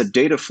as a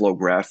data flow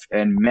graph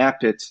and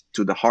map it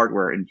to the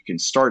hardware, and you can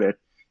start it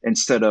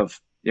instead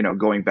of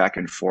going back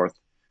and forth,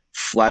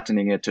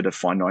 flattening it to the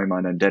von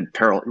Neumann and then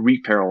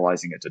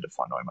reparallelizing it to the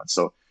von Neumann.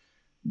 So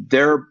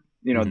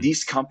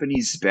these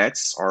companies'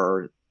 bets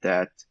are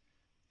that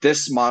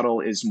this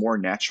model is more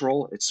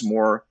natural, it's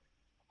more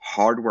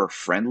hardware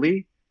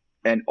friendly,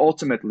 and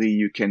ultimately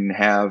you can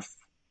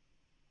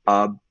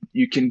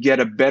get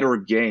a better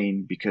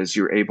gain because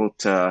you're able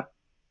to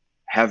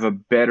have a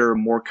better,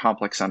 more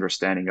complex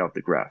understanding of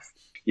the graph.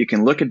 You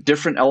can look at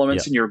different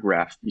elements in your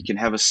graph. You can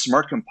have a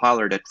smart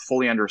compiler that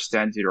fully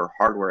understands your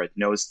hardware. It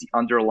knows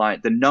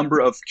the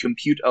number of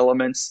compute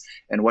elements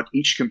and what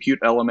each compute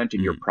element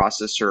in your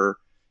processor,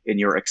 in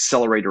your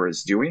accelerator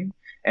is doing.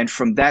 And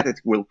from that, it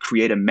will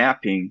create a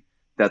mapping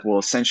that will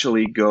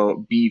essentially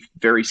be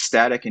very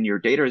static, and your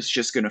data is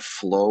just going to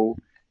flow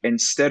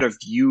instead of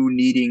you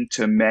needing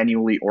to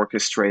manually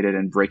orchestrate it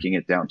and breaking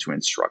it down to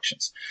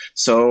instructions.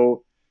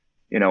 So,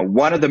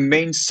 one of the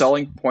main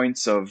selling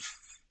points of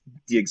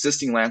the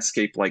existing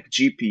landscape like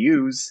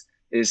GPUs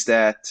is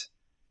that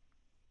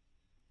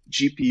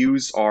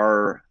GPUs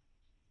are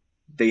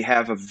they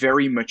have a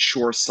very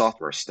mature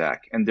software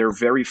stack and they're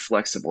very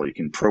flexible. You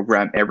can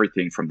program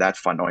everything from that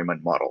von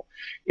Neumann model.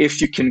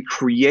 If you can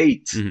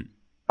create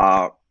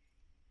a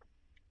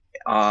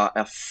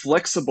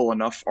flexible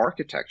enough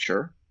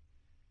architecture,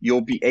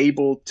 you'll be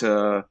able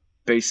to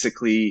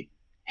basically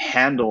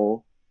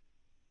handle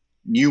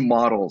new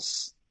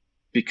models,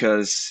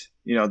 because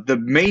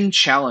the main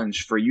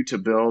challenge for you to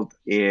build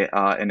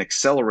an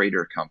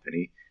accelerator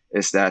company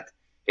is that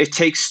it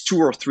takes 2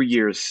 or 3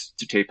 years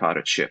to tape out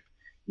a chip.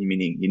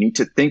 Meaning you need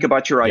to think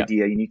about your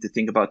idea, you need to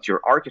think about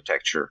your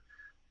architecture,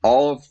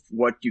 all of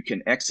what you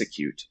can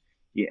execute,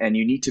 and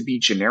you need to be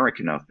generic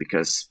enough,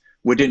 because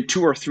within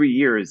 2 or 3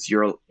 years,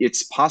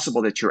 it's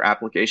possible that your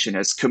application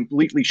has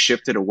completely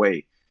shifted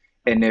away.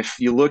 And if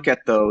you look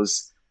at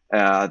those,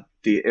 the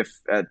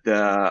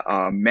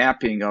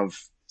mapping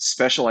of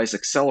specialized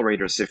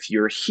accelerators, if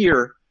you're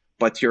here,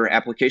 but your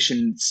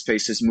application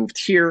space has moved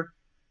here,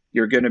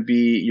 you're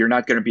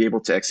not going to be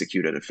able to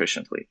execute it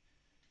efficiently.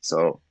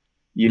 So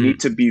you need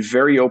to be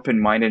very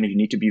open-minded, and you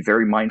need to be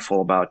very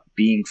mindful about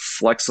being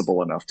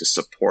flexible enough to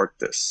support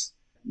this.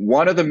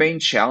 One of the main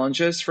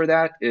challenges for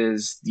that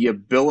is the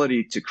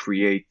ability to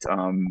create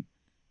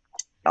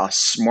a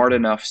smart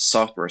enough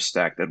software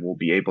stack that will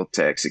be able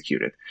to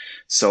execute it.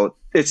 So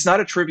it's not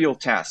a trivial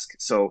task.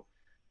 So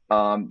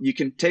you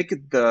can take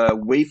the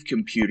wave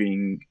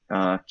computing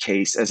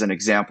case as an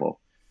example.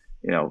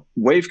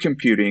 Wave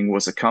computing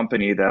was a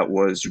company that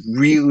was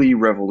really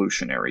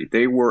revolutionary.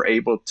 They were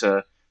able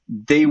to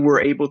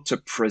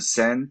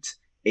present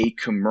a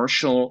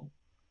commercialized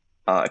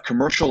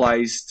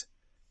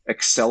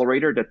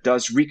accelerator that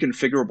does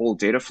reconfigurable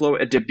data flow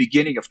at the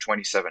beginning of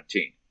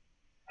 2017.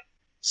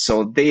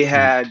 So they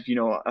had,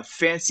 a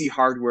fancy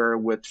hardware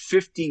with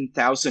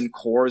 15,000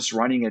 cores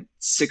running at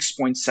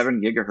 6.7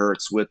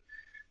 gigahertz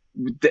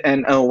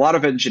and a lot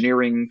of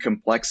engineering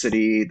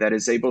complexity that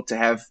is able to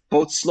have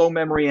both slow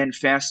memory and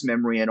fast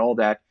memory and all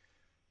that.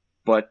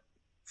 But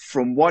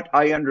from what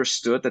I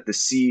understood, that the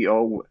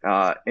CEO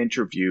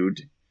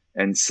interviewed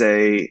and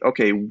say,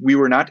 okay, we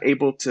were not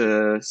able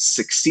to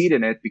succeed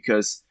in it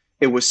because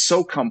it was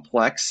so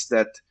complex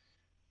that,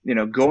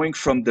 going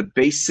from the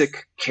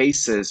basic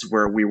cases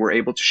where we were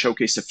able to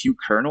showcase a few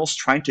kernels,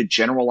 trying to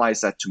generalize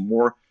that to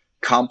more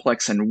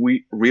complex and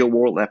real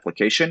world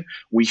application,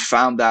 we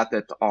found that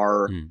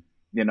our,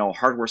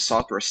 hardware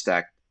software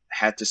stack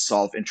had to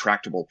solve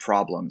intractable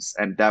problems,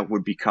 and that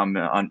would become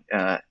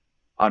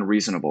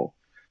unreasonable.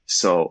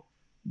 So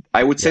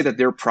I would say that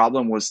their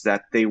problem was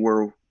that they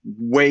were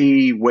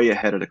way, way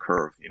ahead of the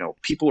curve.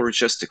 People were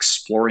just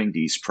exploring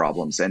these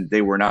problems, and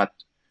they were not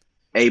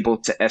able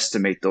to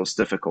estimate those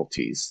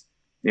difficulties.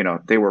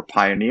 They were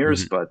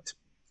pioneers, but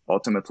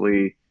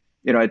ultimately,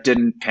 it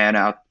didn't pan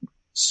out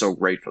so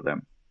great for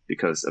them,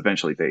 because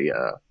eventually they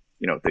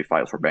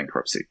filed for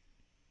bankruptcy.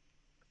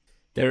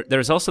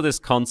 There's also this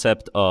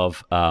concept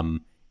of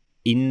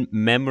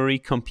in-memory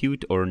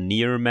compute or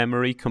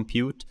near-memory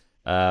compute.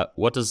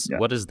 What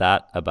is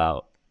that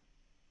about?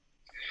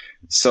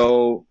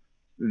 So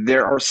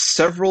there are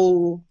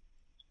several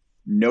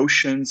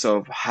notions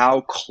of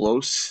how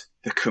close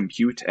the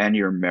compute and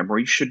your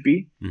memory should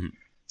be.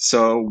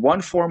 So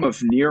one form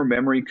of near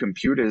memory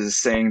compute is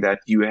saying that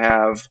you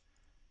have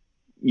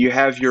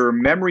your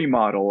memory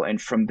model,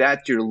 and from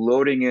that you're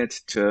loading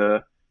it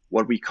to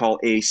what we call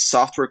a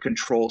software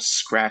control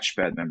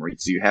scratchpad memory.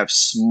 So you have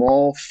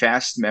small,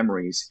 fast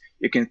memories.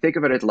 You can think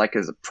of it like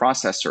as a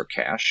processor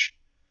cache,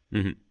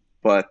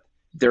 but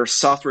they're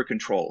software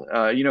control.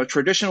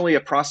 Traditionally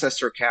a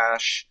processor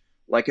cache,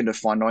 like in the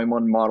von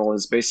Neumann model,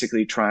 is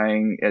basically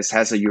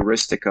has a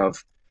heuristic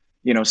of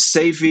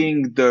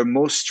saving the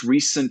most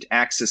recent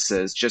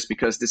accesses just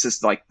because this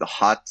is like the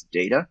hot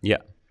data. Yeah.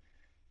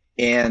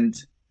 And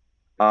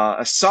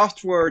a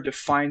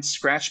software-defined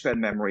scratchpad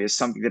memory is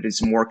something that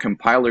is more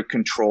compiler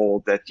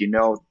controlled, that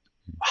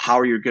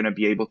how you're going to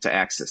be able to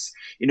access.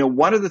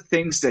 One of the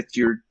things that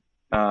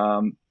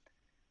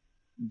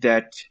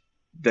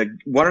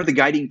one of the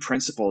guiding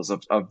principles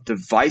of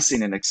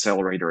devising an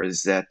accelerator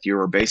is that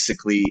you're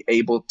basically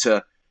able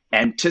to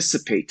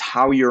anticipate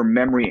how your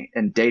memory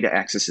and data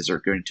accesses are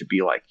going to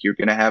be like. You're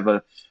going to have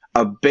a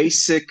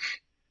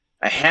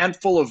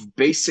handful of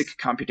basic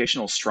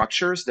computational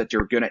structures that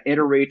you're going to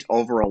iterate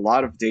over a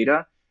lot of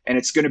data, and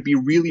it's going to be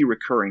really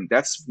recurring.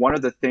 That's one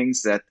of the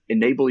things that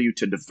enable you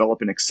to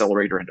develop an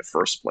accelerator in the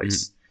first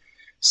place.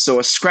 So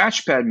a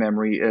scratchpad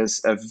memory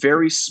is a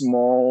fairly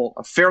small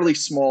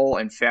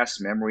and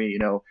fast memory.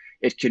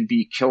 It can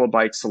be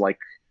kilobytes to like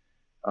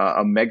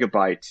a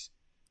megabyte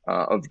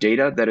of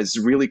data that is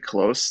really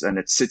close, and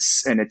it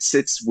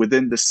sits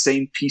within the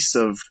same piece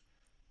of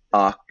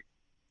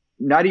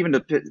not even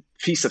a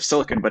piece of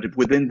silicon, but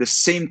within the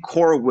same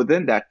core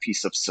within that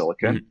piece of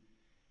silicon.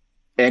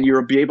 And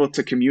you'll be able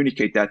to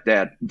communicate that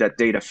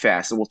data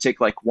fast. It will take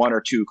like 1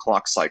 or 2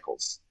 clock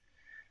cycles.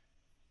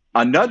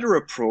 Another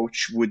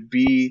approach would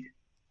be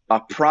a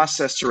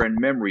processor and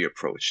memory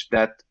approach.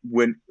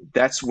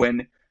 That's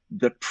when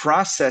the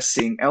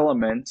processing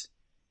element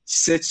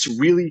sits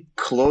really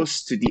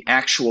close to the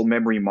actual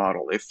memory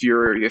model. If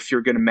you're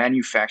going to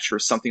manufacture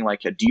something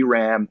like a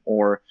DRAM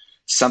or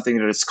something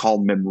that is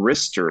called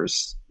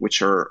memristors,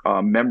 which are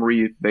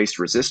memory-based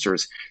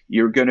resistors,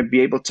 you're going to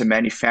be able to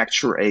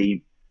manufacture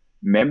a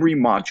memory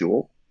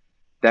module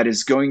that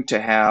is going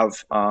to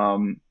have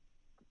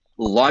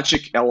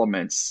logic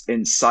elements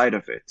inside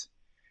of it.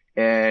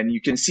 And you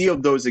can see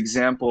of those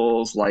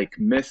examples like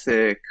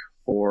Mythic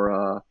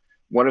or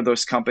one of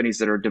those companies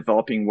that are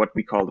developing what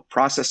we call the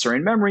processor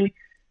in memory,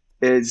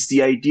 is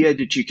the idea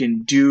that you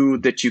can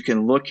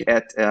look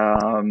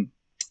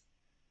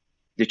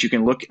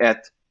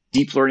at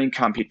deep learning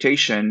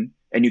computation,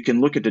 and you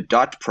can look at the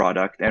dot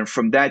product, and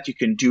from that you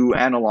can do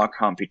analog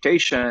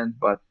computation,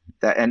 but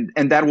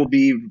that will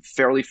be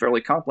fairly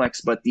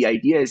complex. But the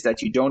idea is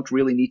that you don't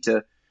really need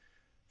to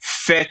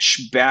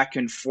fetch back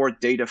and forth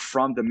data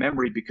from the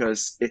memory,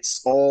 because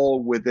it's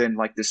all within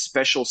like this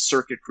special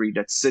circuitry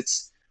that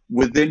sits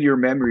within your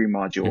memory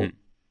module. Mm-hmm.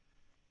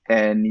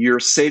 And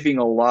you're saving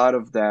a lot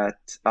of that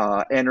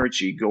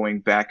energy going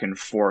back and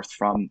forth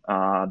from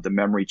the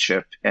memory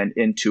chip and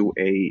into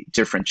a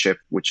different chip,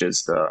 which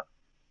is the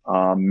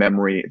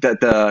memory,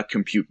 the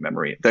compute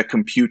memory, the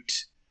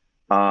compute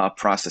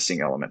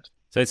processing element.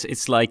 So it's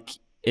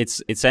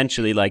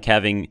essentially like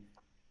having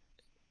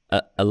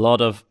a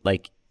lot of,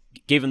 like,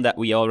 given that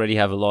we already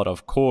have a lot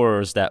of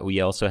cores, that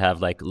we also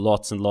have like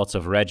lots and lots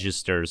of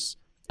registers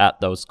at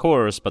those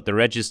cores, but the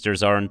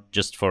registers aren't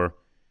just for,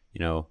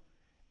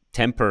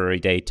 temporary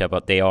data,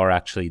 but they are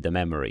actually the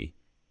memory.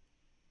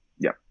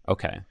 Yeah.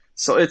 Okay.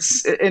 So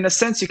it's, in a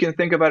sense, you can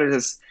think about it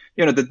as,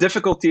 the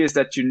difficulty is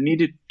that you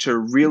needed to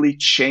really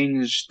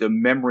change the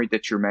memory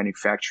that you're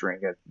manufacturing.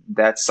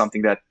 That's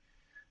something that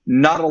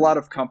not a lot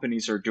of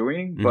companies are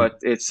doing, mm-hmm. but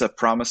it's a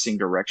promising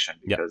direction,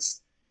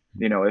 because,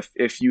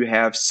 if you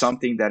have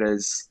something that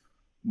is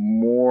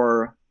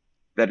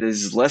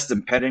less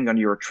dependent on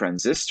your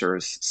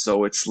transistors,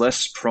 so it's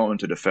less prone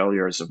to the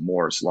failures of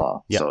Moore's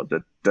law. Yep. So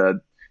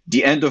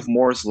the end of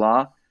Moore's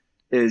law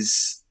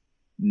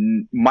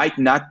might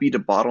not be the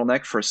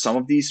bottleneck for some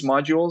of these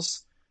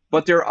modules,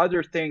 but there are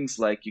other things,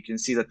 like you can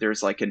see that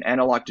there's like an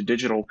analog to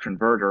digital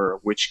converter,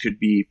 which could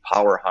be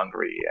power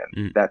hungry,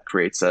 and that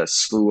creates a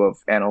slew of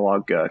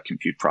analog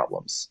compute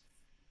problems.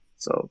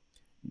 So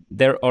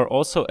there are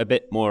also a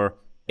bit more,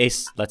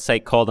 let's say,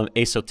 call them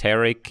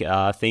esoteric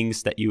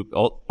things that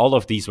all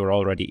of these were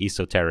already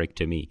esoteric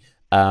to me,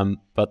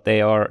 but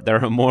there are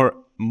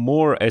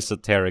more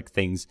esoteric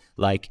things,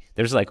 like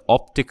there's like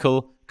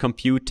optical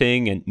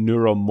computing and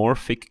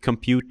neuromorphic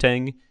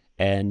computing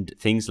and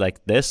things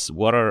like this.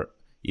 What are,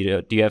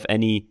 do you have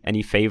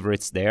any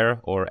favorites there,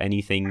 or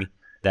anything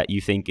that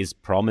you think is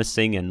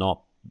promising and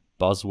not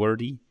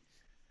buzzwordy?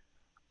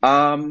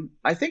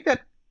 I think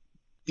that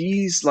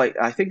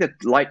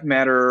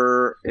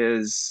Lightmatter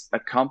is a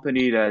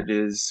company that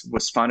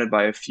was founded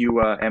by a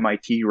few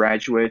MIT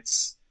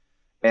graduates,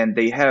 and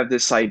they have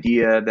this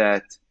idea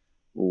that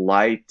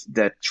light,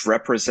 that's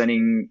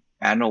representing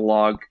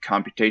analog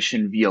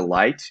computation via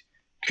light,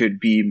 could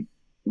be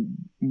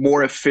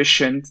more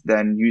efficient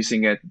than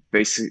using it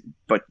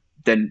but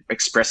then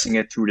expressing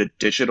it through the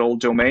digital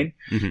domain.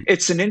 Mm-hmm.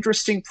 It's an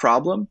interesting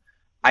problem.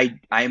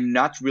 I'm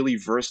not really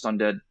versed on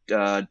the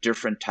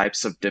different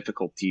types of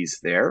difficulties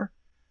there,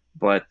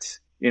 but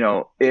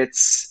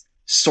it's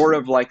sort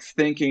of like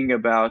thinking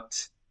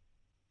about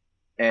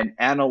an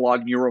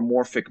analog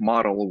neuromorphic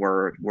model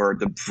where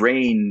the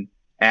brain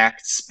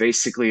acts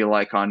basically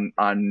like on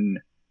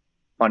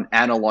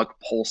analog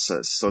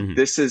pulses. So mm-hmm.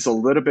 This is a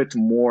little bit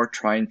more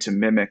trying to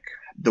mimic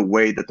the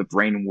way that the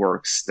brain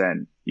works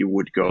than you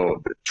would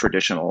go the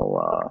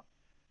traditional,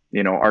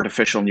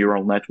 artificial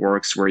neural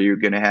networks, where you're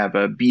going to have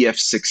a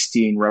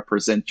BF16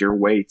 represent your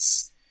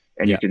weights,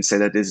 and you can say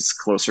that this is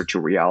closer to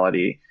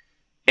reality,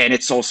 and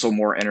it's also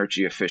more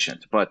energy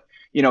efficient. But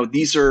you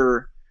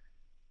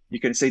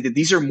can say that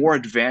these are more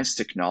advanced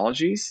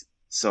technologies.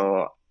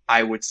 So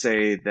I would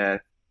say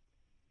that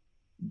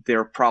they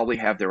probably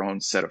have their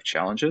own set of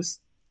challenges.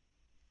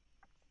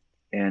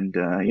 And,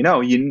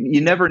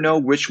 you never know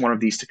which one of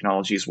these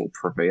technologies will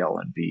prevail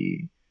and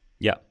be,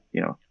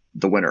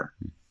 the winner.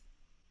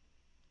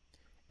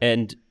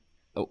 And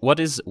what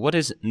is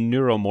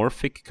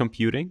neuromorphic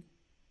computing?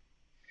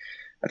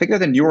 I think that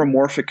the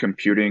neuromorphic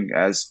computing,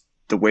 as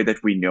the way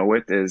that we know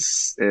it,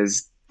 is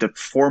the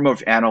form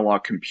of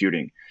analog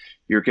computing.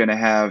 You're going to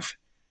have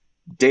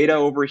data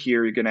over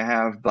here. You're going to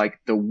have like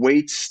the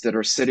weights that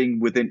are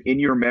sitting in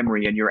your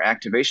memory, and your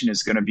activation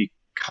is going to be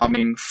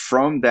coming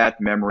from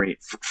that memory,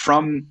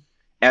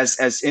 as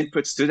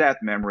inputs to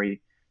that memory.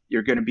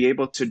 You're going to be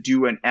able to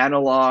do an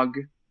analog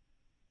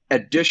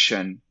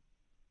addition,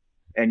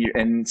 and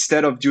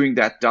instead of doing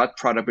that dot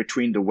product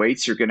between the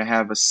weights, you're going to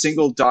have a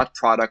single dot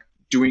product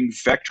doing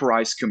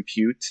vectorized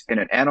compute in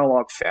an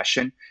analog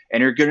fashion,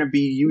 and you're going to be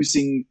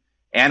using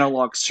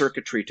analog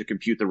circuitry to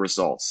compute the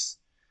results.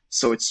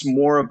 So it's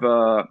more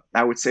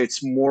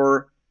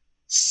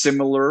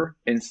similar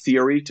in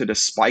theory to the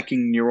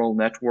spiking neural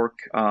network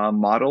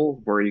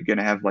model, where you're going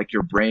to have like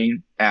your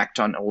brain act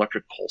on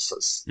electric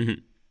pulses.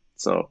 Mm-hmm.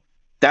 So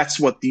that's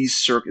what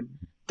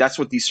that's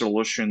what these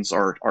solutions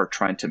are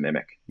trying to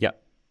mimic, Yeah.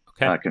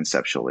 Okay.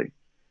 conceptually.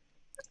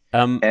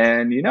 Um,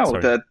 And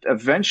sorry. that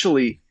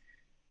eventually,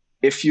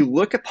 if you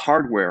look at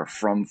hardware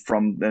from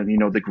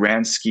the, the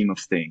grand scheme of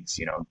things,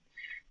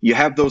 you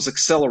have those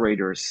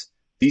accelerators.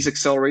 These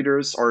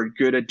accelerators are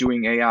good at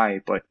doing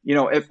AI, but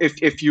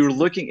if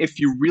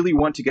you really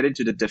want to get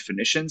into the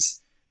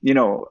definitions,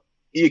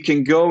 you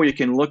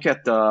can look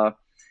at the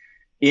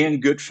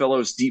Ian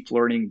Goodfellow's deep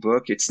learning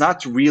book. It's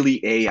not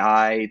really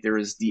AI.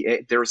 There's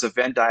a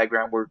Venn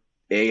diagram where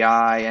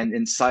AI, and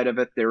inside of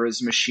it there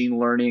is machine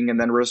learning, and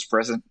then there's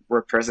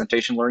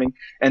representation learning,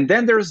 and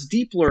then there's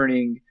deep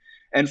learning.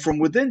 And from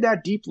within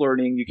that deep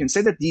learning, you can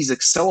say that these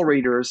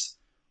accelerators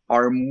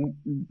are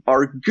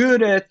are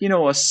good at a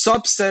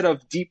subset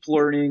of deep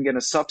learning and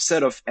a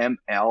subset of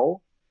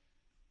ML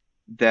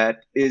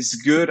that is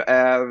good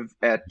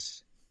at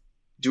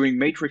doing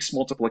matrix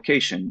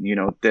multiplication.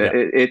 Yeah.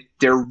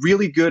 They're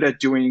really good at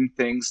doing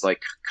things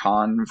like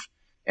conv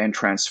and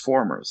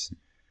transformers.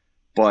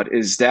 But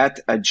is that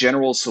a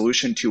general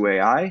solution to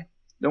AI?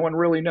 No one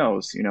really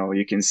knows.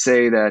 You can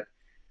say that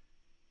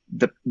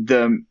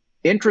the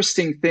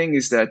interesting thing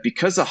is that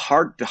because the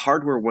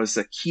hardware was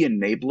a key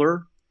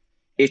enabler,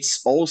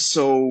 it's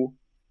also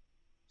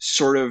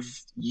sort of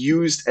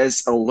used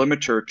as a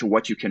limiter to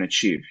what you can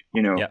achieve.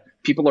 Yeah.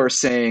 People are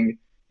saying,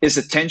 is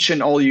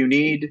attention all you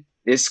need?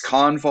 Is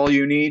conv all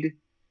you need?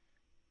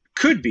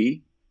 Could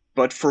be,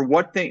 but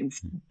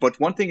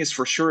one thing is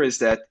for sure is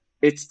that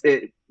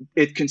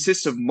it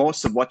consists of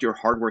most of what your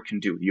hardware can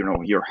do.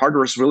 Your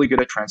hardware is really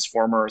good at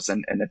transformers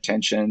and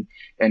attention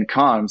and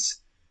convs,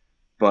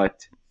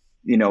 but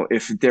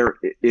if there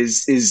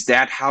is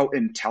that how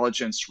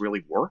intelligence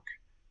really work?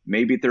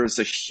 Maybe there's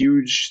a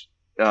huge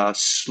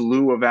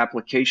slew of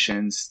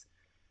applications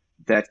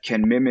that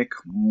can mimic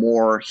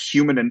more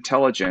human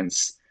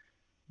intelligence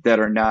that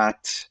are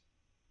not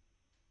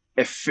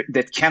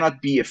that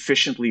cannot be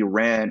efficiently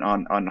ran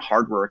on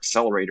hardware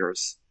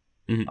accelerators,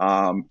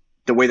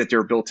 the way that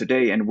they're built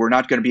today. And we're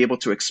not going to be able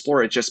to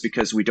explore it just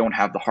because we don't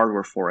have the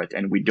hardware for it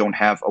and we don't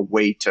have a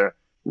way to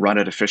run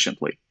it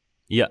efficiently.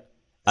 Yeah.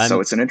 So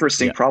it's an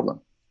interesting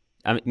problem.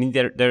 I mean,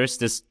 there is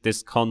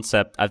this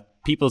concept.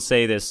 People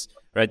say this,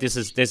 right? This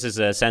is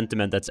a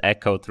sentiment that's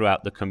echoed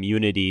throughout the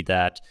community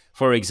that,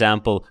 for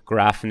example,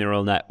 graph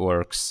neural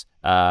networks,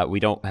 we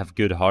don't have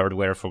good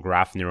hardware for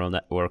graph neural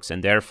networks,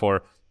 and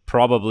therefore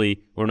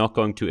probably we're not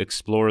going to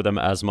explore them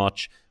as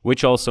much,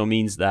 which also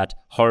means that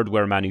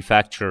hardware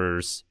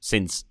manufacturers,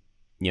 since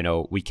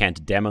we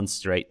can't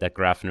demonstrate that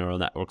graph neural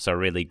networks are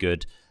really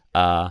good,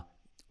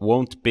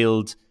 won't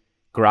build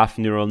graph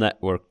neural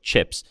network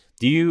chips.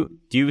 Do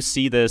you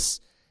see this?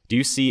 Do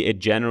you see it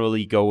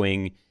generally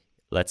going,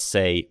 let's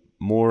say,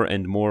 more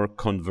and more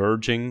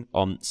converging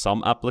on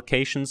some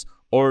applications?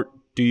 Or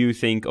do you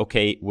think,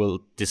 okay, we'll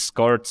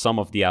discard some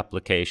of the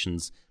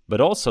applications,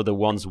 but also the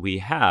ones we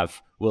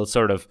have will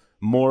sort of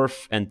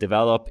morph and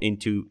develop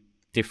into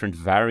different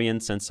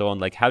variants and so on?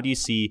 Like, how do you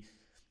see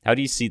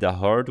the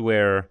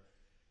hardware,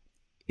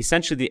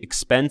 essentially the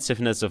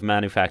expensiveness of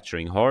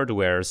manufacturing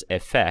hardware's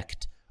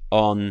effect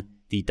on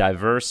the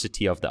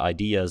diversity of the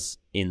ideas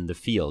in the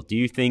field? Do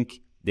you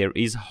think there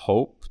is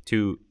hope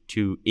to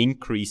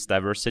increase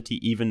diversity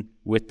even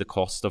with the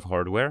cost of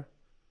hardware?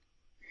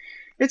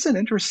 It's an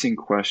interesting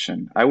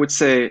question. I would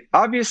say,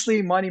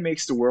 obviously, money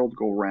makes the world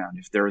go round.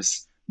 If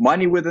there's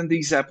money within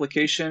these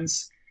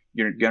applications,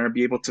 you're going to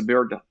be able to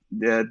build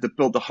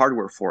the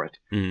hardware for it.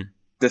 Mm-hmm.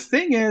 The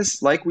thing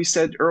is, like we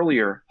said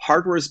earlier,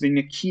 hardware has been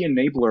a key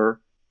enabler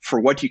for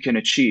what you can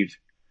achieve.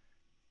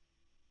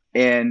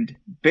 And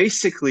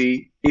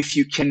basically, if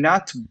you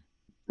cannot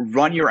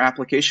run your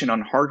application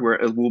on hardware,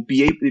 it will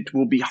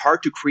be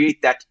hard to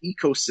create that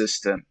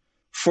ecosystem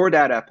for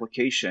that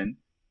application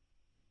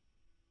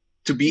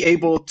to be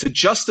able to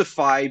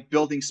justify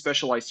building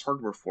specialized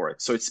hardware for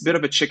it. So it's a bit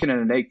of a chicken and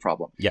an egg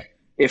problem. Yeah.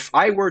 If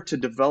I were to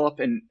develop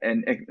an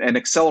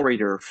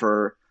accelerator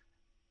for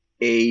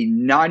a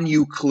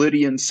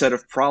non-Euclidean set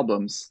of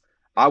problems,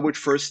 I would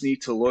first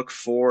need to look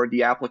for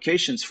the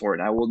applications for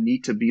it. I will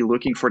need to be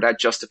looking for that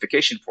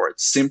justification for it,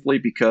 simply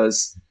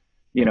because,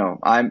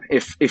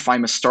 if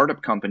I'm a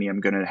startup company, I'm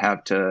going to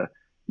have to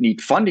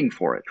need funding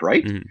for it,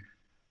 right? Mm-hmm.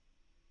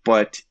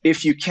 But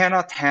if you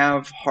cannot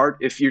have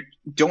if you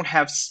don't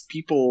have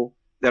people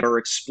that are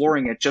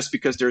exploring it just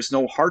because there's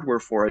no hardware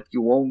for it,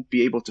 you won't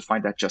be able to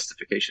find that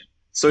justification.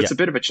 So it's a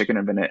bit of a chicken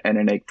and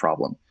an egg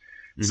problem.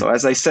 Mm-hmm. So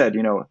as I said,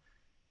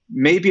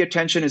 maybe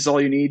attention is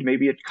all you need.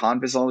 Maybe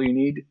conv is all you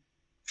need.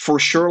 For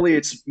surely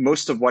it's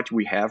most of what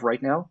we have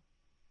right now.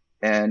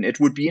 And it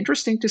would be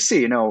interesting to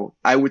see.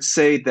 I would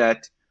say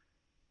that,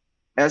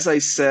 as I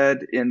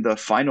said in the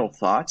final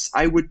thoughts,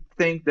 I would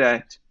think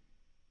that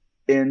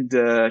in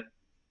the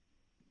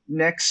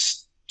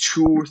next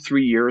 2 or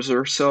 3 years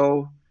or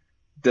so,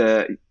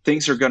 the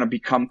things are going to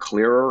become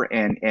clearer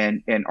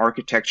and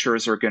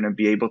architectures are going to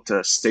be able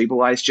to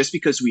stabilize just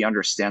because we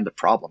understand the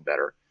problem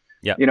better.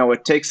 Yeah.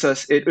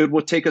 It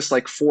will take us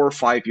like 4 or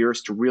 5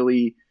 years to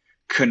really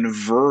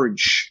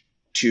converge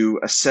to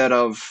a set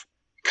of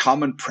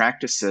common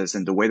practices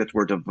and the way that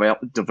we're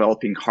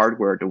developing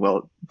hardware, the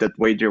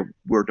way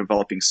we're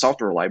developing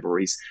software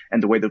libraries,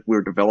 and the way that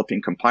we're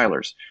developing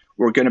compilers.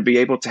 We're going to be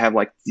able to have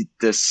like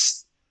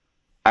this,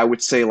 I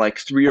would say, like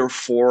 3 or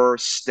 4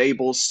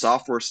 stable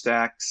software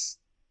stacks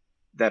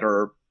that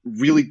are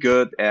really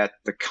good at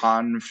the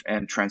conv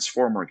and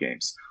transformer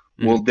games.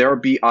 Mm-hmm. Will there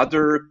be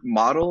other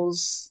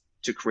models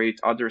to create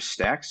other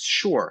stacks?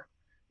 Sure.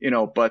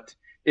 But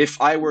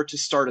if I were to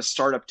start a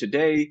startup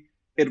today,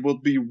 it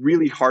would be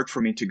really hard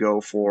for me to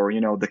go for,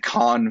 the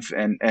conv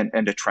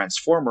and the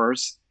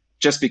transformers,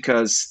 just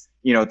because,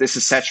 this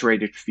is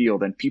saturated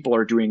field and people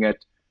are doing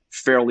it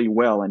fairly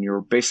well, and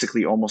you're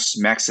basically almost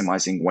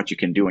maximizing what you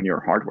can do in your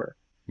hardware.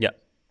 Yeah.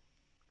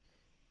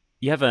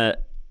 You have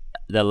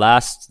the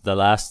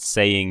last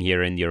saying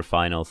here in your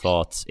final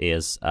thoughts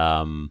is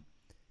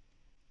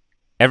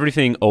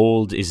everything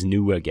old is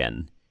new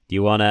again. Do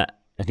you wanna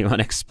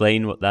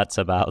explain what that's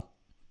about?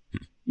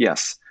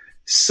 Yes.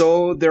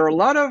 So there are a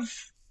lot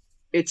of,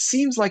 it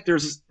seems like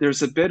there's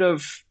a bit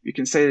of, you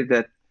can say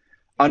that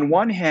on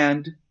one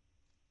hand,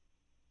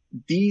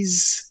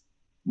 these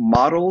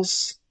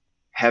models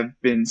have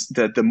been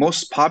the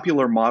most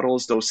popular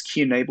models, those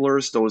key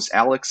enablers, those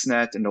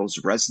AlexNet and those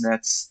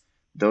ResNets,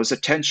 those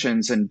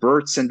attentions and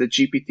BERTs and the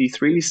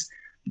GPT-3s,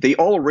 they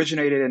all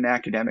originated in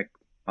academic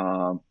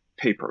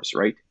papers,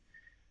 right?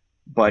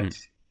 But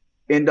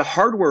in the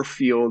hardware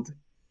field,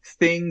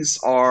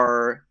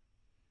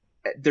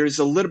 there's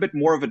a little bit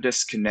more of a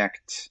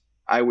disconnect.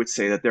 I would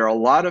say that there are a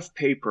lot of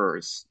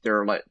papers.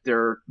 There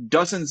are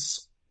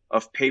dozens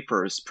of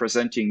papers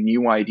presenting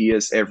new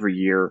ideas every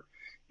year.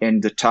 In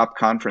the top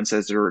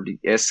conferences, there are the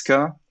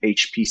ISCA,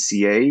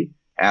 HPCA,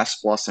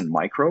 ASPLOS, and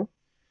Micro.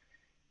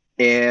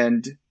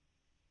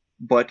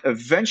 But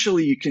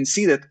eventually you can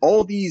see that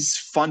all these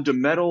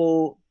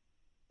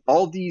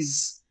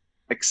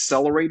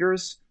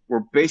accelerators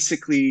were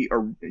basically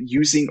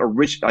using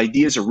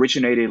ideas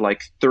originated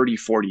like 30,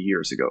 40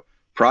 years ago.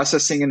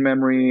 Processing in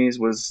memories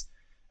was,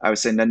 I would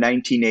say, in the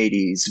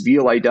 1980s.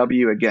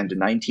 VLIW, again, the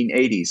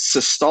 1980s.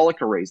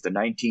 Systolic arrays, the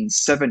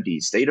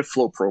 1970s. Data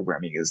flow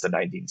programming is the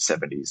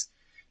 1970s.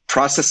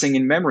 Processing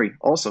in memory,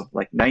 also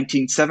like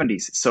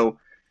 1970s. So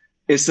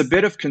it's a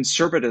bit of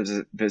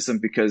conservatism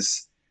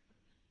because,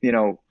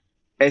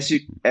 as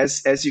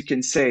you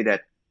can say,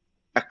 that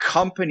a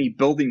company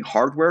building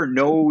hardware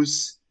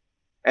knows,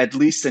 at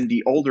least in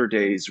the older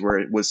days where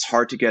it was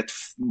hard to get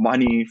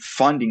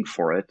funding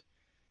for it,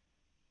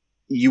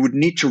 you would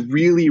need to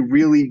really,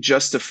 really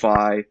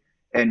justify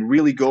and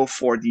really go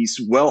for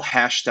these well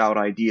hashed out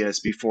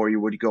ideas before you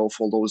would go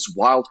for those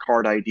wild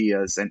card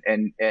ideas.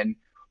 And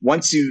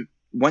once you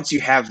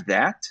have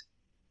that,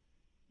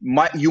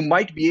 you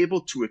might be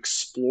able to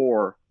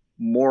explore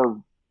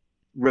more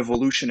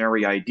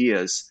revolutionary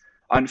ideas.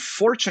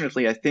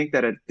 Unfortunately, I think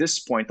that at this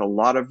point, a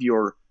lot of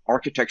your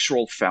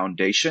architectural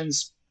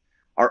foundations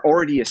are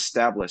already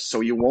established,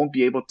 so you won't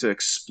be able to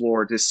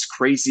explore this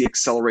crazy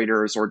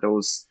accelerators or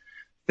those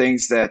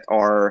things that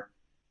are,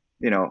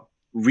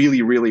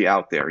 really, really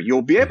out there.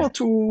 You'll be able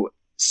to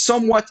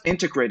somewhat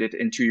integrate it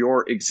into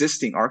your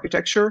existing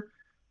architecture,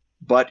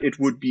 but it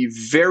would be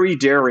very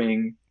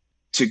daring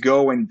to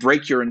go and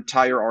break your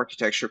entire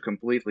architecture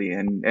completely.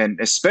 And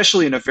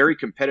especially in a very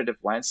competitive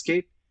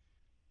landscape,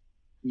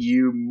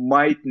 you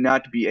might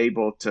not be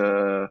able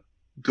to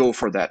go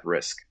for that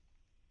risk.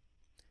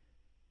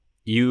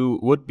 You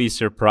would be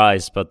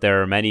surprised, but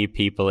there are many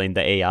people in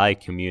the AI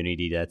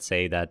community that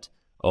say that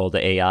all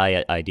the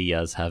AI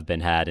ideas have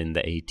been had in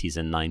the 80s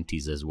and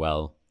 90s as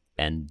well,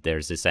 and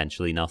there's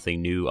essentially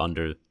nothing new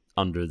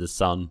under the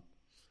sun.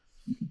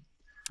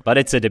 But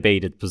it's a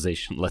debated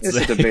position, let's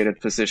say. It's a debated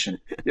position.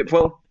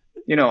 Well,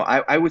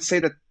 I would say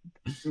that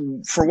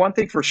for one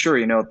thing, for sure,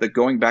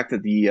 going back to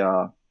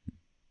the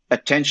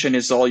attention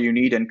is all you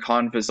need and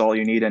conv is all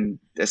you need, and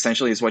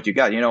essentially is what you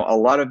got. A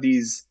lot of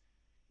these,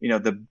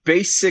 the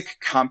basic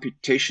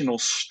computational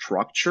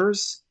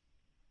structures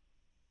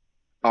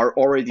are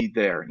already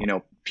there.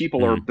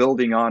 People are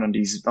building on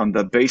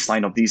the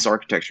baseline of these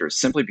architectures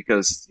simply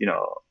because,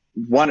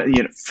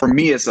 for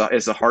me as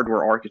a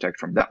hardware architect,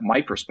 from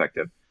my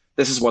perspective,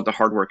 this is what the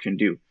hardware can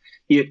do.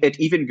 It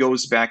even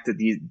goes back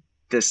to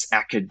this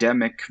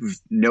academic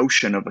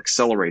notion of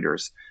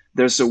accelerators.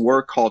 There's a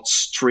work called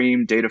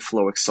Stream Data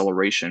Flow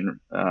Acceleration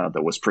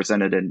that was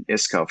presented in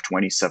ISCA of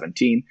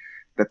 2017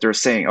 that they're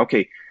saying,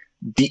 okay,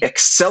 the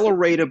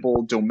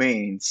acceleratable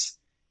domains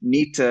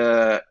need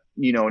to,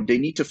 they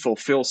need to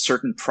fulfill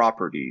certain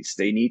properties.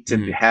 They need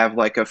to have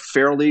like a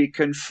fairly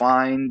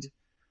confined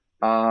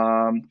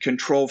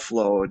control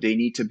flow. They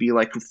need to be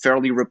like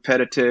fairly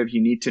repetitive.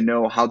 You need to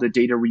know how the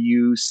data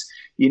reuse.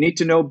 You need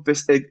to know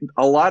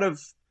a lot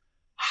of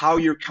how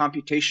your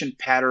computation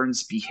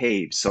patterns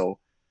behave. So,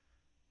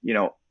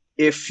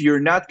 if you're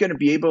not going to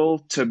be able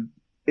to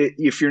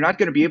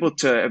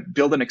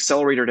build an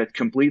accelerator that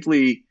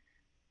completely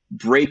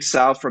breaks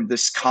out from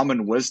this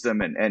common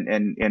wisdom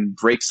and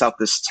breaks out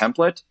this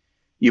template,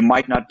 you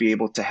might not be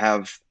able to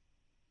have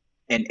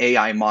an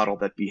AI model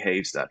that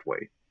behaves that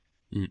way.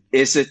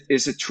 Is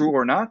it true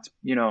or not?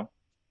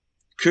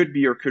 could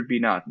be or could be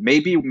not.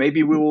 Maybe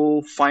we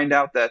will find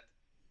out that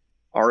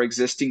our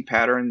existing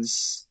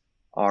patterns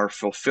are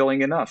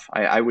fulfilling enough.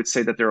 I would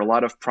say that there are a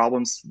lot of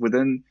problems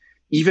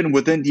even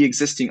within the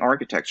existing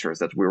architectures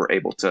that we were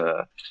able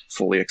to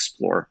fully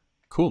explore.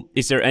 Cool.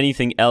 Is there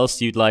anything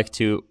else you'd like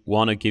to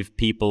want to give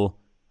people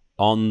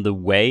on the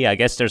way? I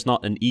guess there's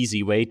not an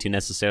easy way to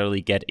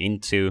necessarily get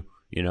into,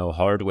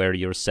 hardware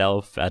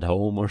yourself at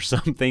home or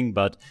something,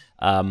 but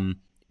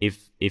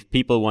if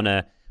people want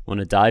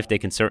to dive, they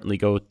can certainly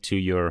go to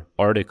your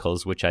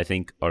articles, which I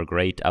think are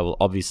great. I will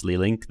obviously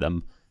link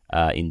them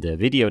in the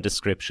video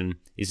description.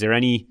 Is there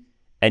any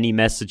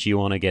message you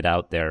want to get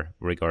out there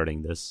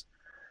regarding this?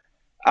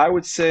 I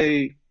would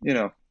say,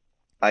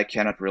 I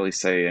cannot really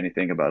say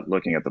anything about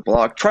looking at the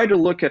blog. Try to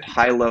look at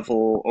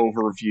high-level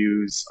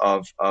overviews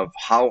of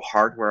how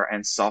hardware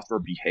and software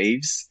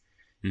behaves.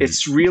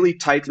 It's really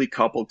tightly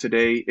coupled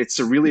today. It's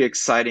a really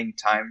exciting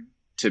time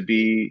to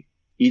be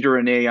either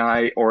in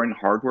AI or in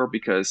hardware,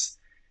 because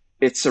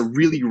it's a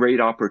really great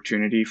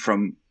opportunity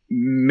from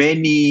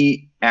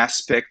many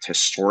aspects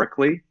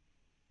historically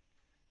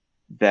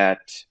that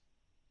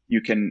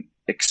you can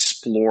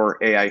explore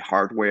AI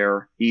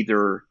hardware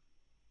either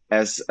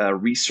as a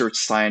research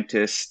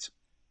scientist,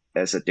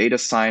 as a data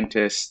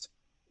scientist,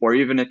 or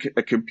even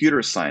a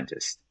computer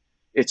scientist.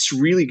 It's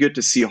really good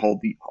to see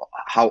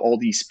how all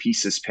these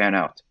pieces pan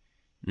out.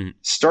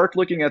 Start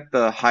looking at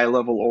the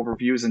high-level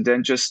overviews and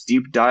then just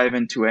deep dive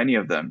into any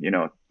of them.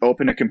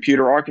 Open a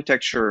computer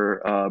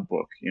architecture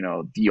book.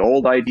 The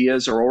old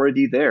ideas are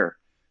already there.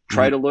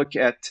 Try to look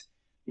at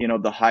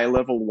the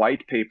high-level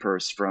white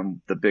papers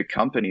from the big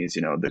companies,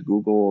 the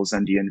Googles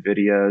and the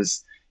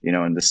NVIDIAs,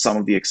 and some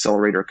of the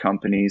accelerator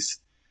companies.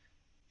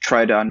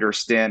 Try to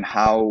understand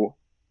how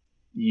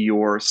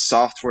your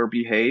software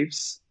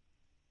behaves,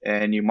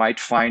 and you might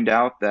find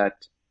out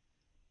that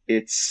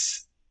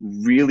it's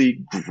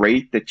really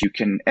great that you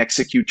can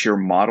execute your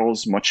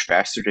models much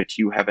faster than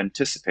you have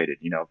anticipated,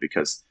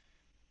 because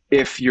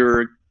if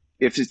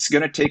it's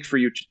going to take for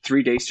you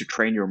 3 days to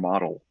train your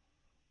model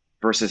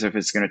versus if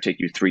it's going to take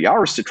you 3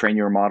 hours to train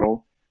your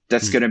model,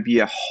 that's going to be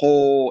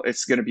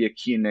it's going to be a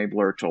key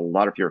enabler to a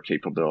lot of your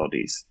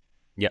capabilities.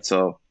 Yeah.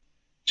 So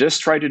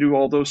just try to do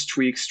all those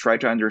tweaks, try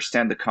to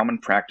understand the common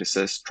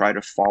practices, try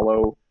to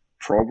follow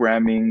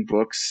programming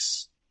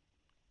books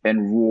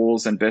and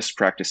rules and best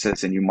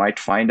practices, and you might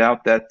find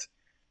out that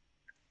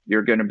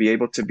you're going to be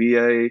able to be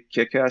a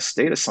kick-ass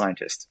data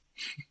scientist.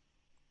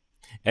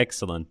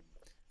 Excellent.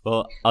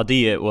 Well,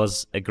 Adi, it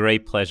was a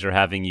great pleasure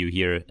having you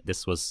here.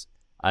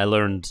 I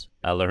learned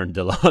a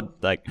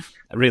lot. Like,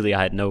 really,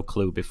 I had no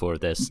clue before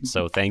this.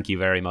 So thank you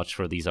very much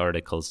for these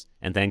articles,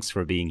 and thanks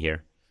for being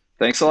here.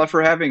 Thanks a lot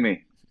for having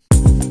me.